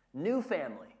life, new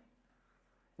family.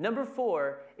 Number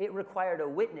four, it required a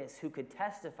witness who could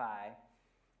testify,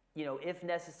 if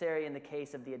necessary in the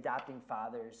case of the adopting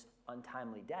father's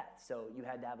untimely death. So you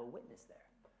had to have a witness there.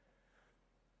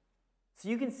 So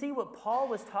you can see what Paul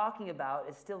was talking about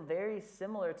is still very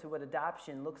similar to what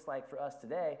adoption looks like for us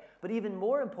today. But even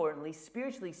more importantly,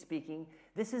 spiritually speaking,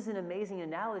 this is an amazing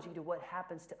analogy to what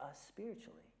happens to us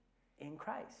spiritually in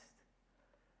Christ.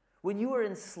 When you are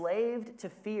enslaved to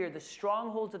fear, the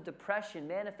strongholds of depression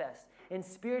manifest. And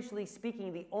spiritually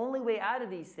speaking, the only way out of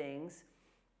these things,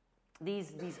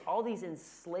 all these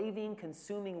enslaving,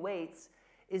 consuming weights,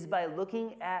 is by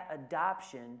looking at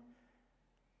adoption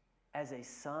as a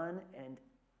son and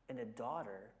a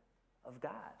daughter of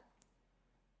God.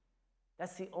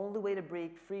 That's the only way to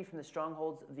break free from the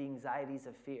strongholds of the anxieties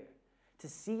of fear. To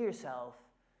see yourself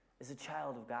as a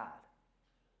child of God.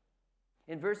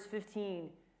 In verse 15,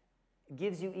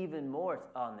 gives you even more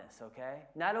on this, okay?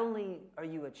 Not only are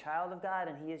you a child of God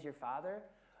and he is your father,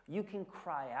 you can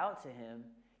cry out to him,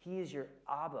 he is your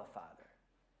Abba Father.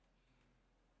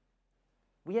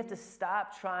 We have to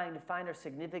stop trying to find our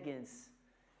significance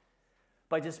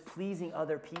by just pleasing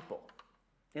other people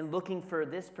and looking for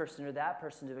this person or that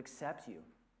person to accept you,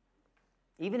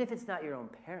 even if it's not your own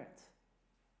parent.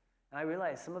 And I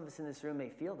realize some of us in this room may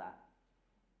feel that.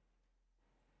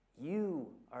 You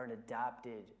are an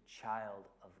adopted child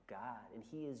of God, and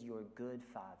he is your good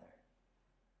father.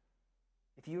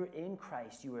 If you are in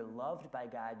Christ, you are loved by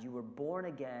God, you were born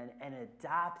again and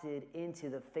adopted into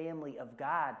the family of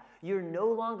God. You're no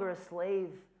longer a slave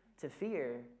to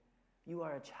fear. You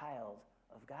are a child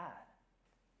of God.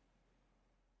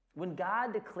 When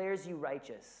God declares you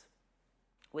righteous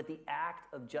with the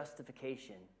act of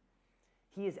justification,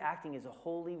 he is acting as a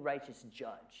holy, righteous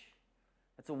judge.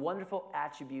 That's a wonderful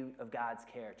attribute of God's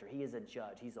character. He is a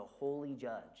judge. He's a holy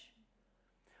judge.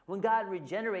 When God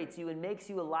regenerates you and makes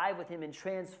you alive with him and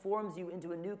transforms you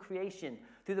into a new creation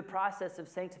through the process of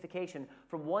sanctification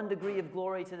from one degree of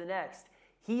glory to the next,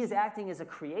 he is acting as a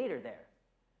creator there.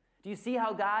 Do you see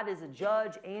how God is a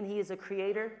judge and he is a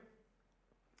creator?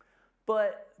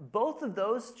 But both of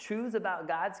those truths about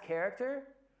God's character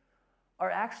are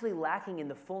actually lacking in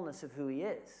the fullness of who he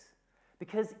is.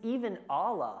 Because even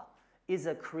Allah is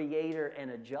a creator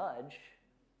and a judge.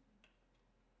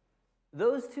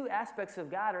 Those two aspects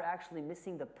of God are actually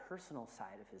missing the personal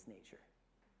side of his nature.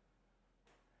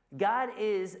 God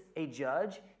is a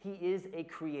judge, he is a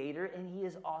creator, and he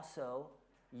is also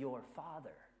your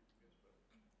father.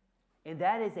 And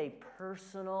that is a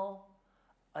personal,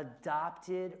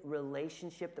 adopted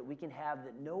relationship that we can have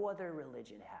that no other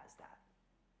religion has that.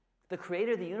 the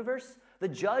creator of the universe, the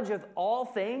judge of all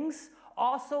things,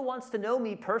 also wants to know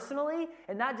me personally,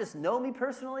 and not just know me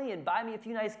personally and buy me a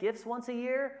few nice gifts once a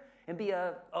year and be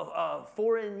a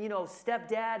foreign,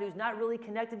 stepdad who's not really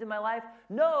connected to my life.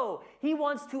 No, he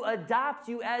wants to adopt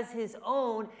you as his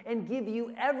own and give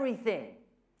you everything.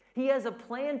 He has a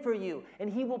plan for you,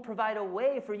 and he will provide a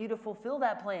way for you to fulfill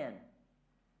that plan.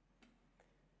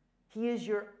 He is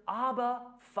your Abba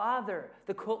Father.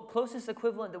 The closest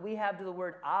equivalent that we have to the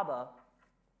word Abba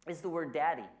is the word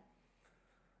daddy.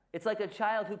 It's like a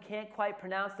child who can't quite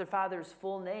pronounce their father's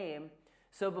full name,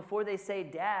 so before they say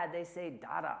dad, they say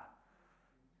dada,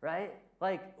 right?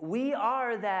 Like, we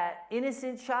are that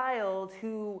innocent child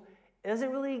who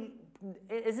isn't really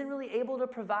able to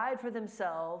provide for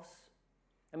themselves.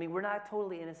 I mean, we're not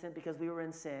totally innocent because we were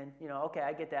in sin. Okay,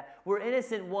 I get that. We're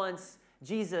innocent once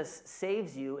Jesus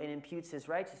saves you and imputes his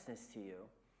righteousness to you.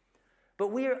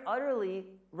 But we are utterly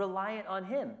reliant on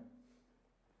him.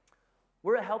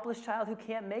 We're a helpless child who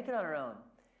can't make it on our own.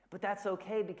 But that's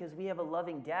okay because we have a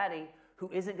loving daddy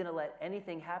who isn't going to let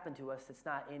anything happen to us that's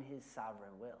not in his sovereign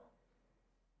will.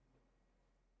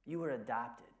 You were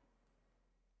adopted.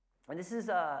 And this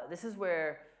is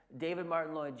where David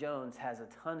Martin Lloyd-Jones has a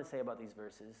ton to say about these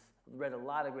verses. Read a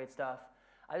lot of great stuff.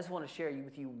 I just want to share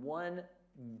with you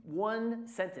one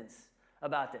sentence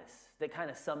about this that kind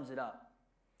of sums it up.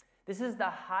 This is the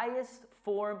highest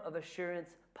form of assurance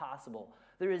possible.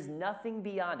 There is nothing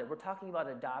beyond it. We're talking about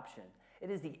adoption. It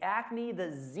is the acme,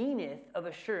 the zenith of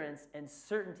assurance and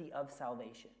certainty of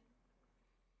salvation.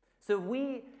 So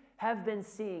we have been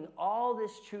seeing all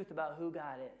this truth about who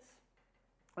God is.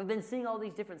 We've been seeing all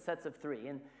these different sets of three.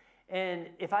 And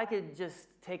if I could just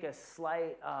take a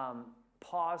slight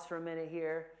pause for a minute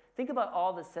here, think about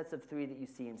all the sets of three that you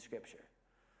see in Scripture.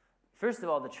 First of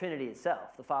all, the Trinity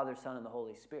itself, the Father, Son, and the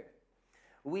Holy Spirit.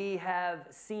 We have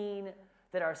seen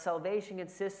that our salvation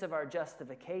consists of our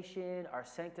justification, our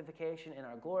sanctification, and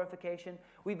our glorification.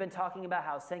 We've been talking about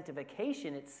how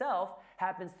sanctification itself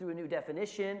happens through a new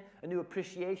definition, a new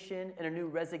appreciation, and a new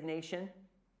resignation.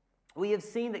 We have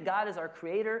seen that God is our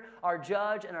creator, our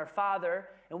judge, and our father,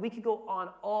 and we could go on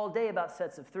all day about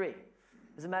sets of three.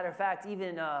 As a matter of fact,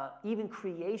 even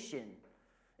creation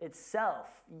itself,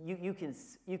 you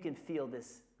can feel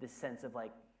this sense of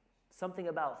like something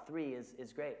about three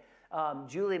is great.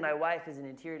 Julie, my wife, is an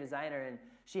interior designer, and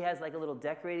she has like a little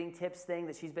decorating tips thing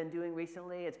that she's been doing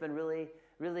recently. It's been really,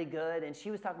 really good. And she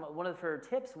was talking about one of her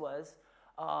tips was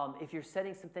if you're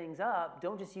setting some things up,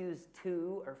 don't just use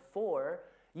 2 or 4,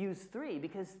 use 3,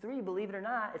 because 3, believe it or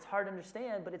not, it's hard to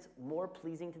understand, but it's more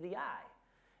pleasing to the eye.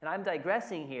 And I'm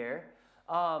digressing here,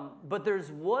 but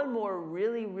there's one more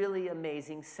really, really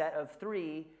amazing set of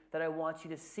 3 that I want you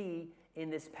to see in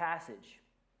this passage.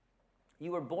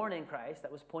 You were born in Christ,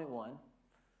 that was point 1,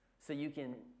 so you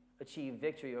can achieve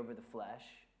victory over the flesh.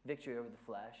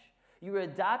 You were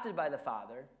adopted by the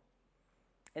Father,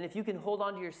 and if you can hold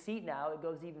on to your seat now, it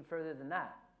goes even further than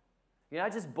that. You're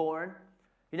not just born,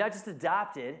 you're not just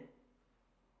adopted.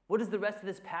 What is the rest of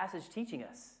this passage teaching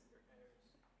us?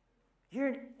 You're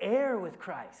an heir with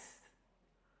Christ.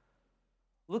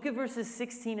 Look at verses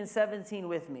 16 and 17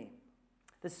 with me.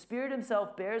 The Spirit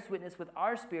himself bears witness with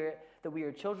our spirit that we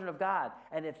are children of God,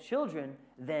 and if children,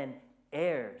 then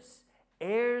heirs.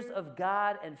 Heirs of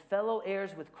God and fellow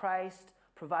heirs with Christ,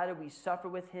 provided we suffer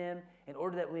with him, in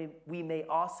order that we may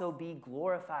also be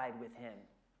glorified with him.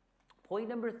 Point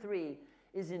number 3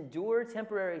 is endure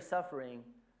temporary suffering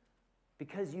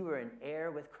because you are an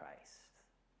heir with Christ.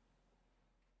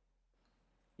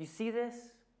 You see this?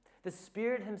 The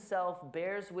Spirit himself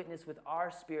bears witness with our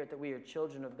spirit that we are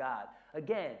children of God.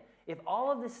 Again, if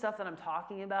all of this stuff that I'm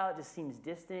talking about just seems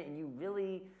distant and you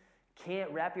really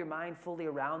can't wrap your mind fully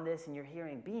around this, and you're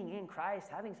hearing being in Christ,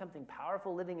 having something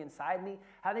powerful living inside me,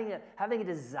 having a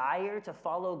desire to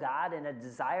follow God and a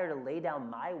desire to lay down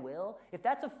my will, if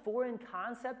that's a foreign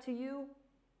concept to you,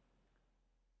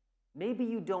 maybe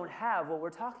you don't have what we're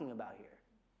talking about here.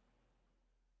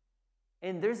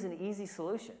 And there's an easy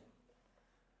solution.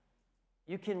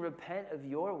 You can repent of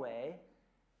your way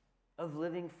of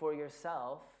living for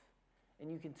yourself,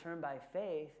 and you can turn by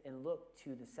faith and look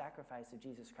to the sacrifice of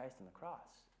Jesus Christ on the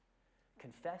cross.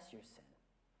 Confess your sin.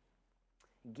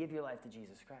 Give your life to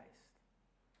Jesus Christ.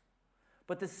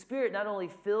 But the Spirit not only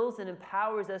fills and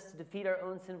empowers us to defeat our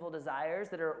own sinful desires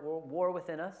that are at war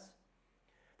within us,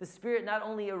 the Spirit not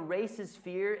only erases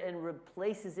fear and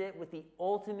replaces it with the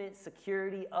ultimate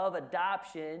security of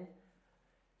adoption,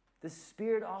 the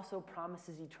Spirit also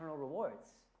promises eternal rewards.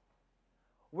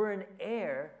 We're an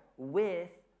heir with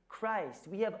Christ.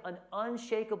 We have an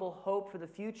unshakable hope for the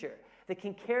future that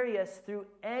can carry us through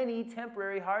any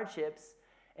temporary hardships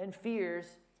and fears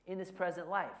in this present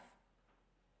life.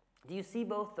 Do you see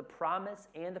both the promise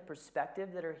and the perspective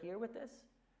that are here with this?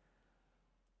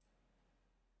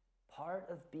 Part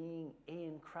of being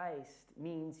in Christ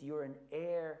means you're an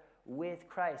heir with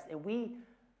Christ. And we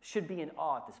should be in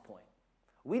awe at this point.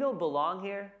 We don't belong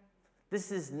here.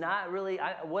 This is not really,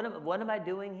 what am I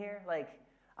doing here? Like,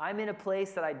 I'm in a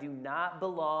place that I do not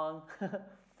belong.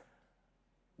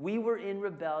 We were in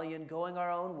rebellion, going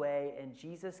our own way, and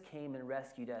Jesus came and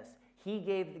rescued us. He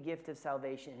gave the gift of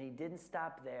salvation, and he didn't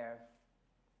stop there.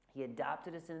 He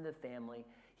adopted us into the family.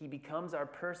 He becomes our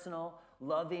personal,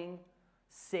 loving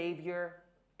Savior.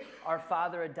 Our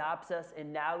Father adopts us,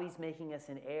 and now he's making us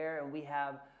an heir, and we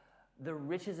have the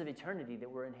riches of eternity that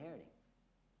we're inheriting.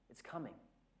 It's coming.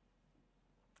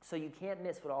 So you can't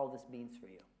miss what all this means for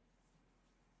you.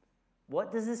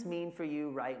 What does this mean for you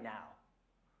right now?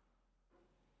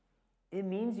 It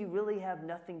means you really have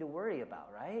nothing to worry about,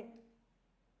 right?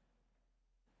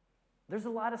 There's a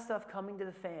lot of stuff coming to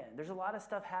the fan. There's a lot of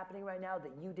stuff happening right now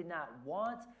that you did not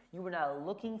want, you were not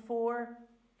looking for.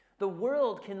 The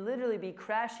world can literally be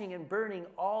crashing and burning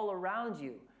all around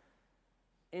you.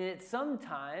 And at some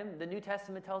time, the New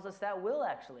Testament tells us that will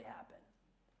actually happen.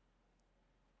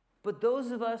 But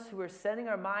those of us who are setting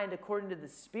our mind according to the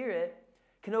Spirit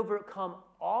can overcome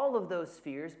all of those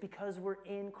fears because we're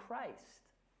in Christ.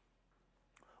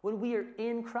 When we are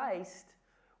in Christ,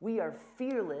 we are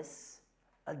fearless,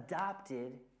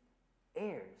 adopted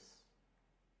heirs.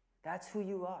 That's who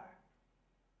you are.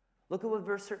 Look at what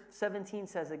verse 17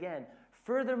 says again.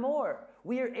 Furthermore,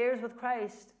 we are heirs with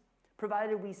Christ,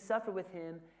 provided we suffer with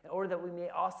him, in order that we may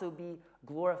also be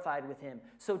glorified with him.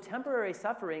 So temporary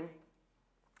suffering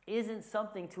isn't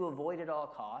something to avoid at all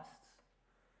costs.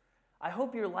 I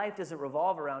hope your life doesn't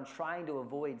revolve around trying to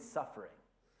avoid suffering.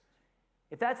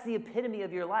 If that's the epitome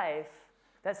of your life,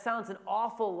 that sounds an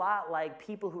awful lot like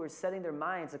people who are setting their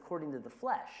minds according to the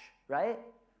flesh, right?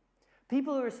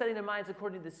 People who are setting their minds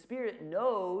according to the Spirit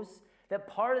knows that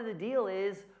part of the deal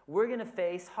is we're going to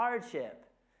face hardship.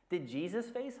 Did Jesus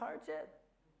face hardship?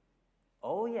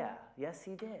 Oh yeah, yes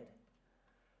he did.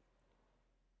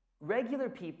 Regular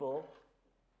people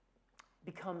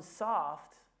become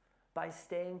soft by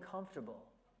staying comfortable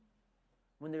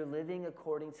when they're living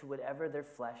according to whatever their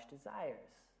flesh desires.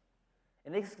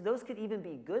 And those could even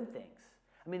be good things.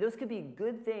 I mean, those could be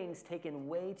good things taken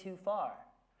way too far.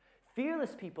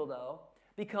 Fearless people, though,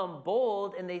 become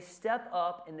bold and they step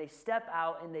up and they step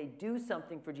out and they do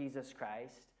something for Jesus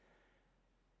Christ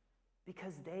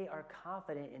because they are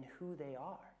confident in who they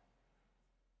are.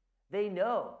 They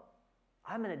know,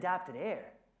 I'm an adopted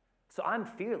heir, so I'm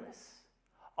fearless.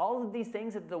 All of these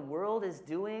things that the world is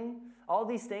doing, all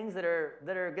these things that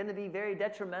are going to be very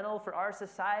detrimental for our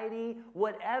society,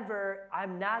 whatever,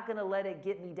 I'm not going to let it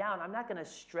get me down. I'm not going to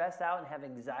stress out and have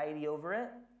anxiety over it.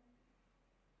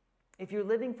 If you're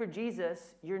living for Jesus,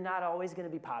 you're not always going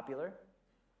to be popular,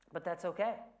 but that's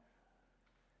okay.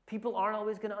 People aren't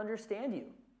always going to understand you.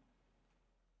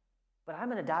 But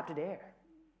I'm an adopted heir.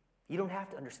 You don't have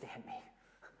to understand me.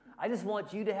 I just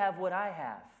want you to have what I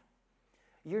have.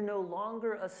 You're no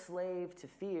longer a slave to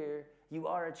fear. You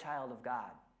are a child of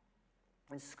God.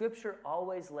 And Scripture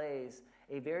always lays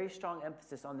a very strong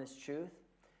emphasis on this truth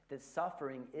that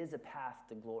suffering is a path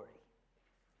to glory.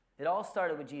 It all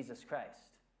started with Jesus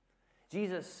Christ.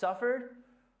 Jesus suffered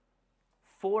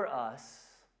for us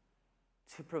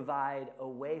to provide a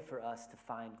way for us to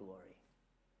find glory.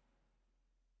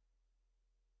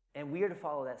 And we are to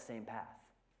follow that same path.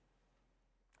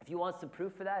 If you want some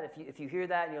proof for that, if you hear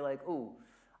that and you're like, ooh,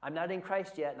 I'm not in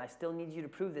Christ yet, and I still need you to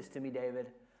prove this to me, David,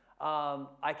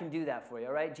 I can do that for you,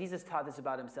 all right? Jesus taught this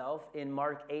about himself in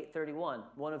Mark 8:31,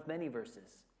 one of many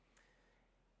verses.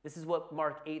 This is what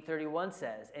Mark 8:31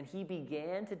 says. And he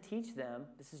began to teach them,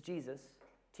 this is Jesus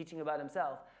teaching about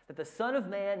himself, that the Son of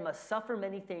Man must suffer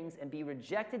many things and be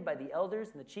rejected by the elders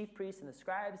and the chief priests and the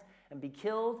scribes and be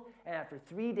killed and after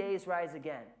 3 days rise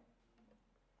again.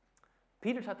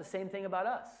 Peter taught the same thing about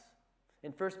us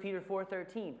in 1 Peter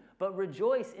 4:13. But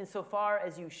rejoice insofar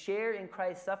as you share in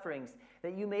Christ's sufferings,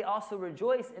 that you may also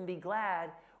rejoice and be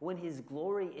glad when his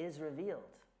glory is revealed.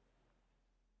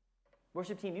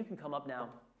 Worship team, you can come up now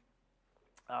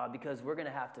because we're going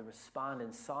to have to respond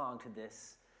in song to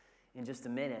this in just a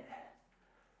minute.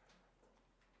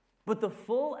 But the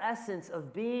full essence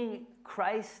of being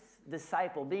Christ's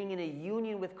disciple, being in a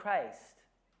union with Christ,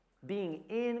 being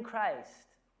in Christ,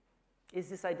 is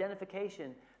this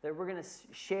identification that we're going to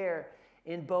share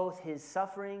in both his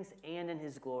sufferings and in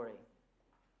his glory.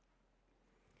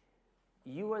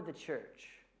 You are the church,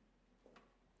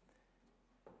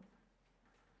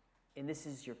 and this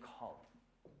is your calling.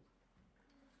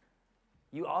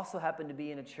 you also happen to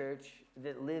be in a church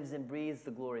that lives and breathes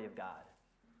the glory of God.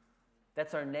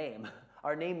 That's our name.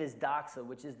 Our name is doxa,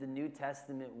 which is the New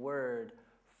Testament word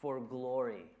for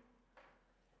glory.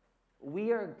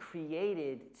 We are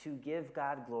created to give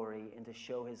God glory and to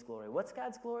show his glory. What's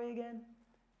God's glory again?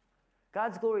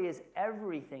 God's glory is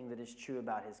everything that is true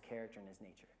about his character and his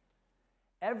nature.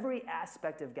 Every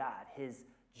aspect of God, his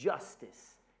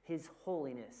justice, his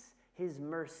holiness, his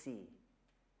mercy,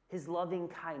 his loving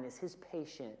kindness, his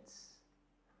patience.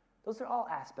 Those are all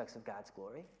aspects of God's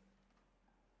glory.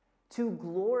 To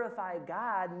glorify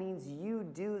God means you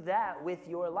do that with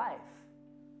your life.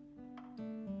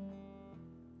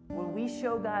 When we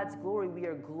show God's glory, we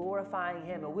are glorifying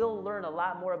him. And we'll learn a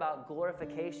lot more about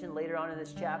glorification later on in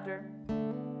this chapter.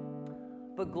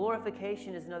 But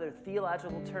glorification is another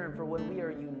theological term for when we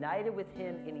are united with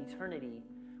him in eternity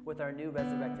with our new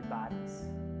resurrected bodies.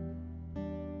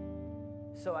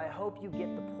 So I hope you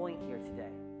get the point here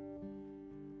today.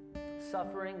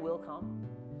 Suffering will come.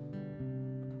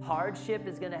 Hardship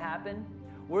is going to happen.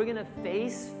 We're going to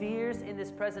face fears in this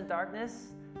present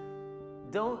darkness.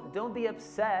 Don't be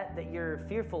upset that you're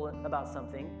fearful about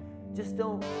something. Just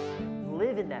don't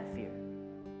live in that fear.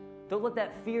 Don't let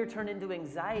that fear turn into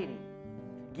anxiety.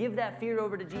 Give that fear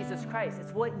over to Jesus Christ.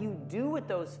 It's what you do with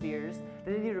those fears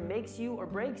that either makes you or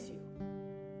breaks you.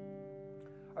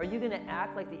 Are you going to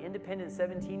act like the independent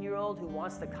 17-year-old who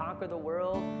wants to conquer the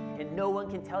world and no one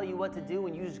can tell you what to do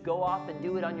and you just go off and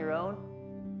do it on your own?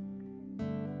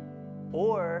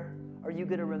 Or are you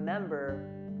going to remember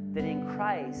that in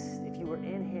Christ, if you were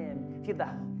in him, if you have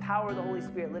the power of the Holy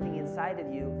Spirit living inside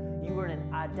of you, you are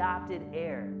an adopted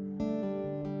heir.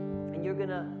 And you're going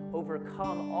to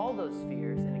overcome all those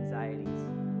fears and anxieties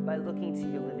by looking to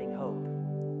your living hope.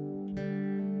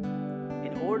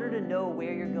 In order to know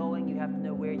where you're going, you have to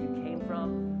know where you came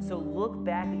from. So look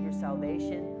back at your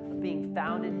salvation of being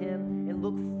found in him and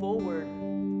look forward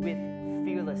with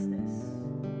fearlessness.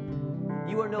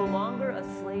 You are no longer a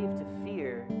slave to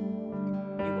fear.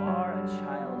 You are a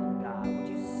child of God. Would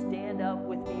you stand up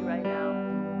with me right now?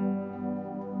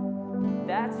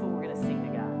 That's what we're going to sing to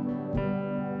God.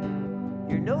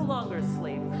 You're no longer a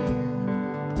slave to fear.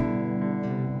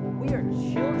 We are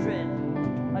children,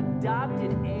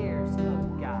 adopted heirs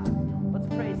of God. Let's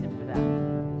praise him for that.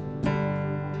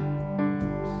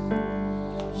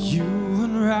 You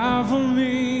unravel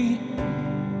me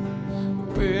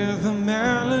with a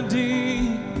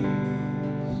melody.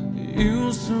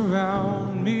 You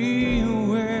surround me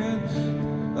with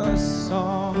a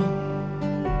song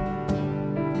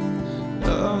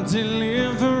of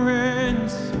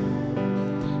deliverance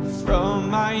from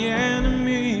my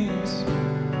enemies,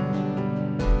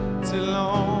 till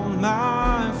all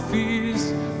my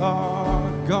fears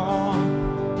are gone.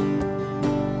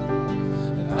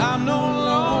 I'm no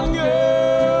longer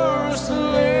a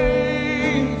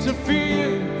slave to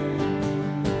fear.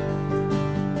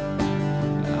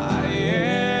 I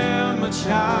am a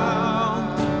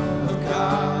child of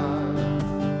God.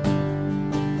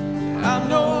 I'm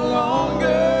no longer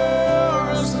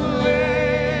a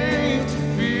slave to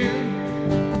fear.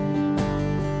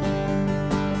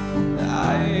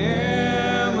 I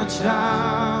am a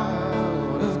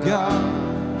child of God.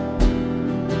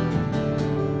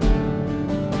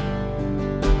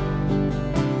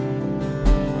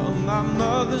 From my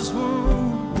mother's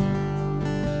womb,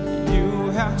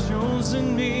 you have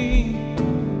chosen me.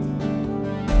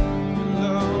 Your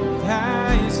love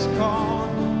has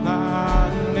called my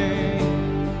name.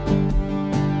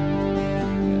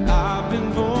 I've been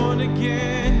born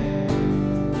again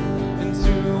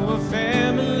into a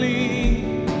family.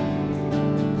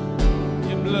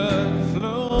 Your blood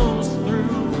flows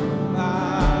through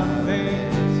my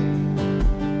veins.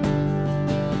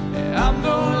 I'm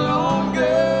no longer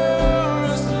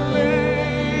a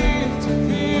slave to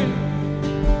fear.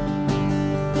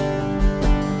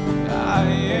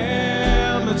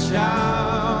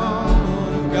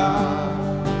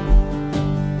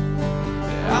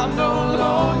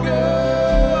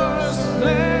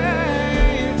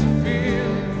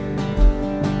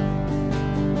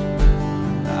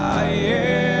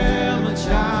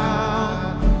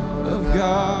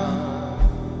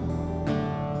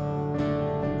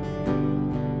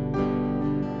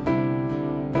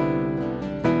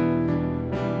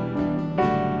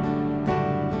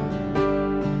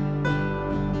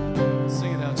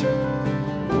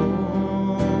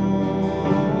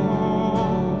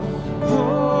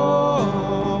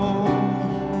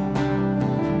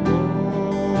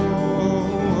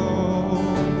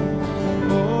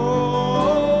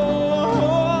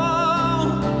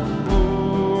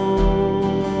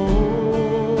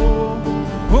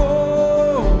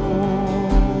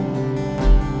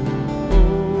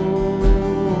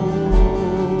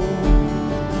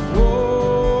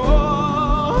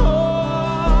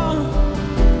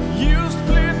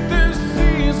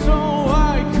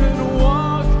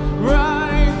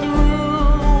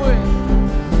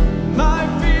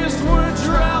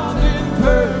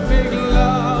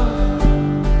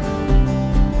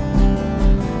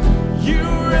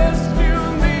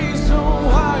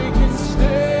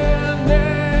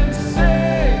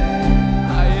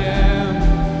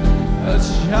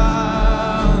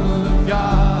 child of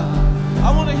God.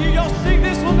 I want to hear y'all sing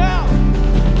this one out.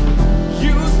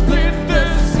 You split the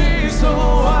sea so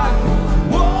I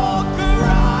could walk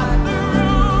right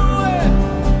through it.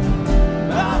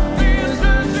 My fears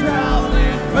are drowned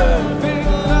in perfect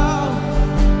love.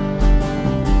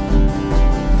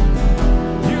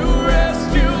 You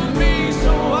rescued me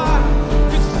so I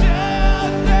could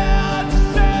stand and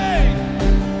say,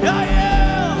 I am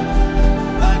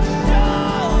a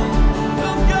child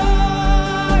of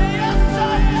God. Yes, I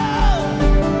am.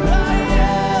 I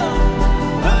am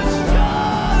a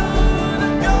child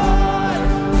of God.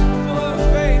 Full of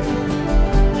faith.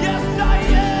 Yes, I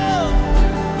am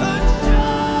a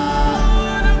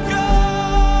child of God.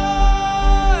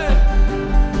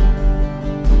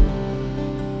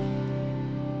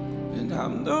 And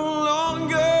I'm no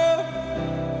longer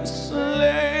a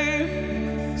slave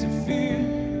to fear.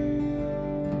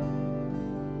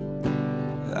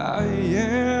 I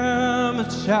am a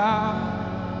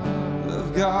child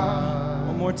of God.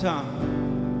 One more time.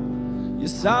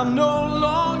 Yes, I'm no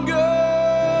longer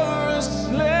a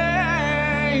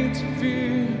slave to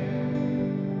fear.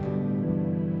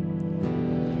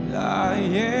 I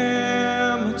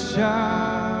am a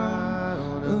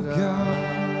child of God.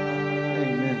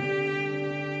 Amen.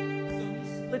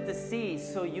 Split the sea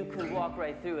so you could walk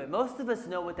right through it. Most of us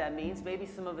know what that means. Maybe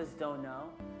some of us don't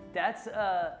know. That's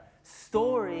a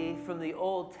story from the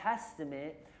Old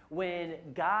Testament when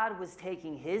God was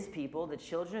taking his people, the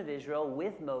children of Israel,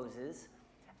 with Moses,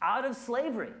 out of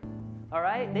slavery. All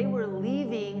right? They were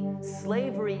leaving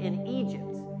slavery in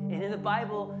Egypt. And in the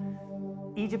Bible,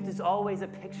 Egypt is always a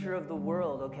picture of the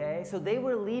world, okay? So they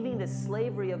were leaving the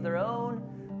slavery of their own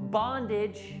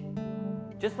bondage,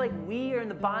 just like we are in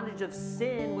the bondage of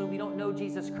sin when we don't know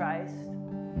Jesus Christ.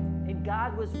 And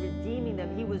God was redeeming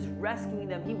them. He was rescuing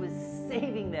them. He was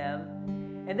saving them.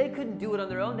 And they couldn't do it on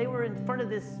their own. They were in front of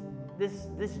this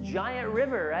giant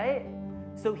river, right?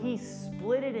 So he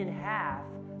split it in half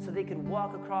so they could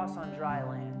walk across on dry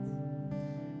land.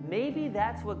 Maybe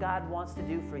that's what God wants to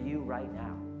do for you right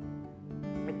now.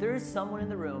 If there is someone in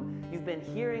the room, you've been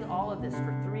hearing all of this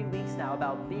for 3 weeks now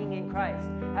about being in Christ,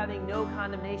 having no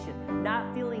condemnation,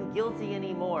 not feeling guilty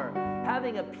anymore,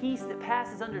 having a peace that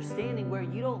passes understanding where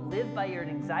you don't live by your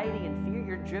anxiety and fear,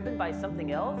 you're driven by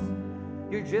something else.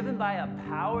 You're driven by a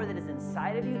power that is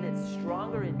inside of you that's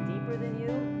stronger and deeper than you,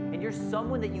 and you're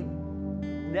someone that you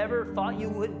never thought you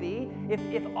would be.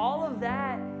 If all of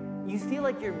that, you feel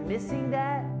like you're missing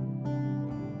that,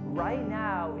 right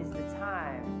now is the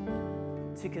time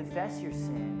to confess your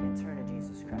sin and turn to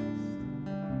Jesus Christ.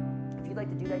 If you'd like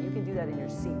to do that, you can do that in your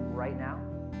seat right now.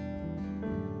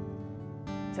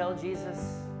 Tell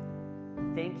Jesus,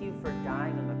 thank you for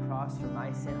dying on the cross for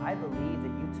my sin. I believe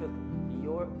that you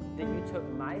took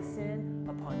my sin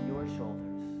upon your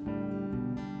shoulders.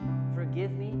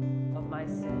 Forgive me of my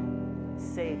sin.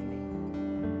 Save me.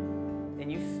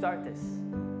 And you start this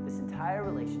entire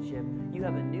relationship. You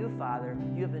have a new father.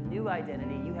 You have a new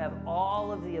identity. You have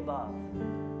all of the above.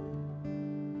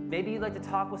 Maybe you'd like to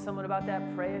talk with someone about that.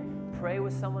 Pray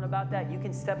with someone about that. You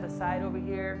can step aside over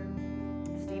here.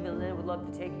 Steve and Lynn would love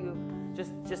to take you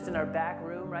just in our back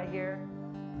room right here.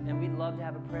 And we'd love to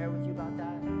have a prayer with you about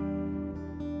that.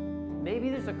 Maybe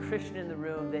there's a Christian in the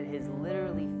room that has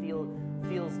literally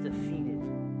feels defeated.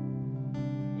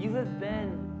 You have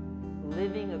been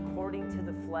living according to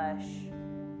the flesh,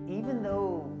 even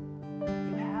though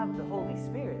you have the Holy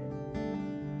Spirit.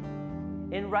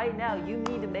 And right now, you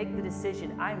need to make the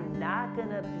decision, I'm not going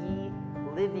to be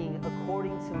living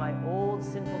according to my old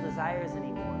sinful desires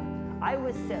anymore. I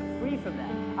was set free from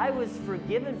that. I was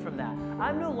forgiven from that.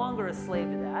 I'm no longer a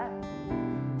slave to that.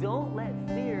 Don't let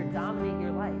fear dominate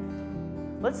your life.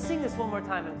 Let's sing this one more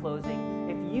time in closing.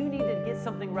 If you need to get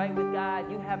something right with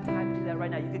God, you have time to do that right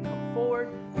now. You can come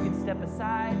forward. You can step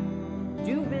aside.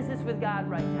 Do business with God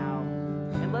right now.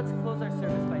 And let's close our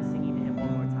service by singing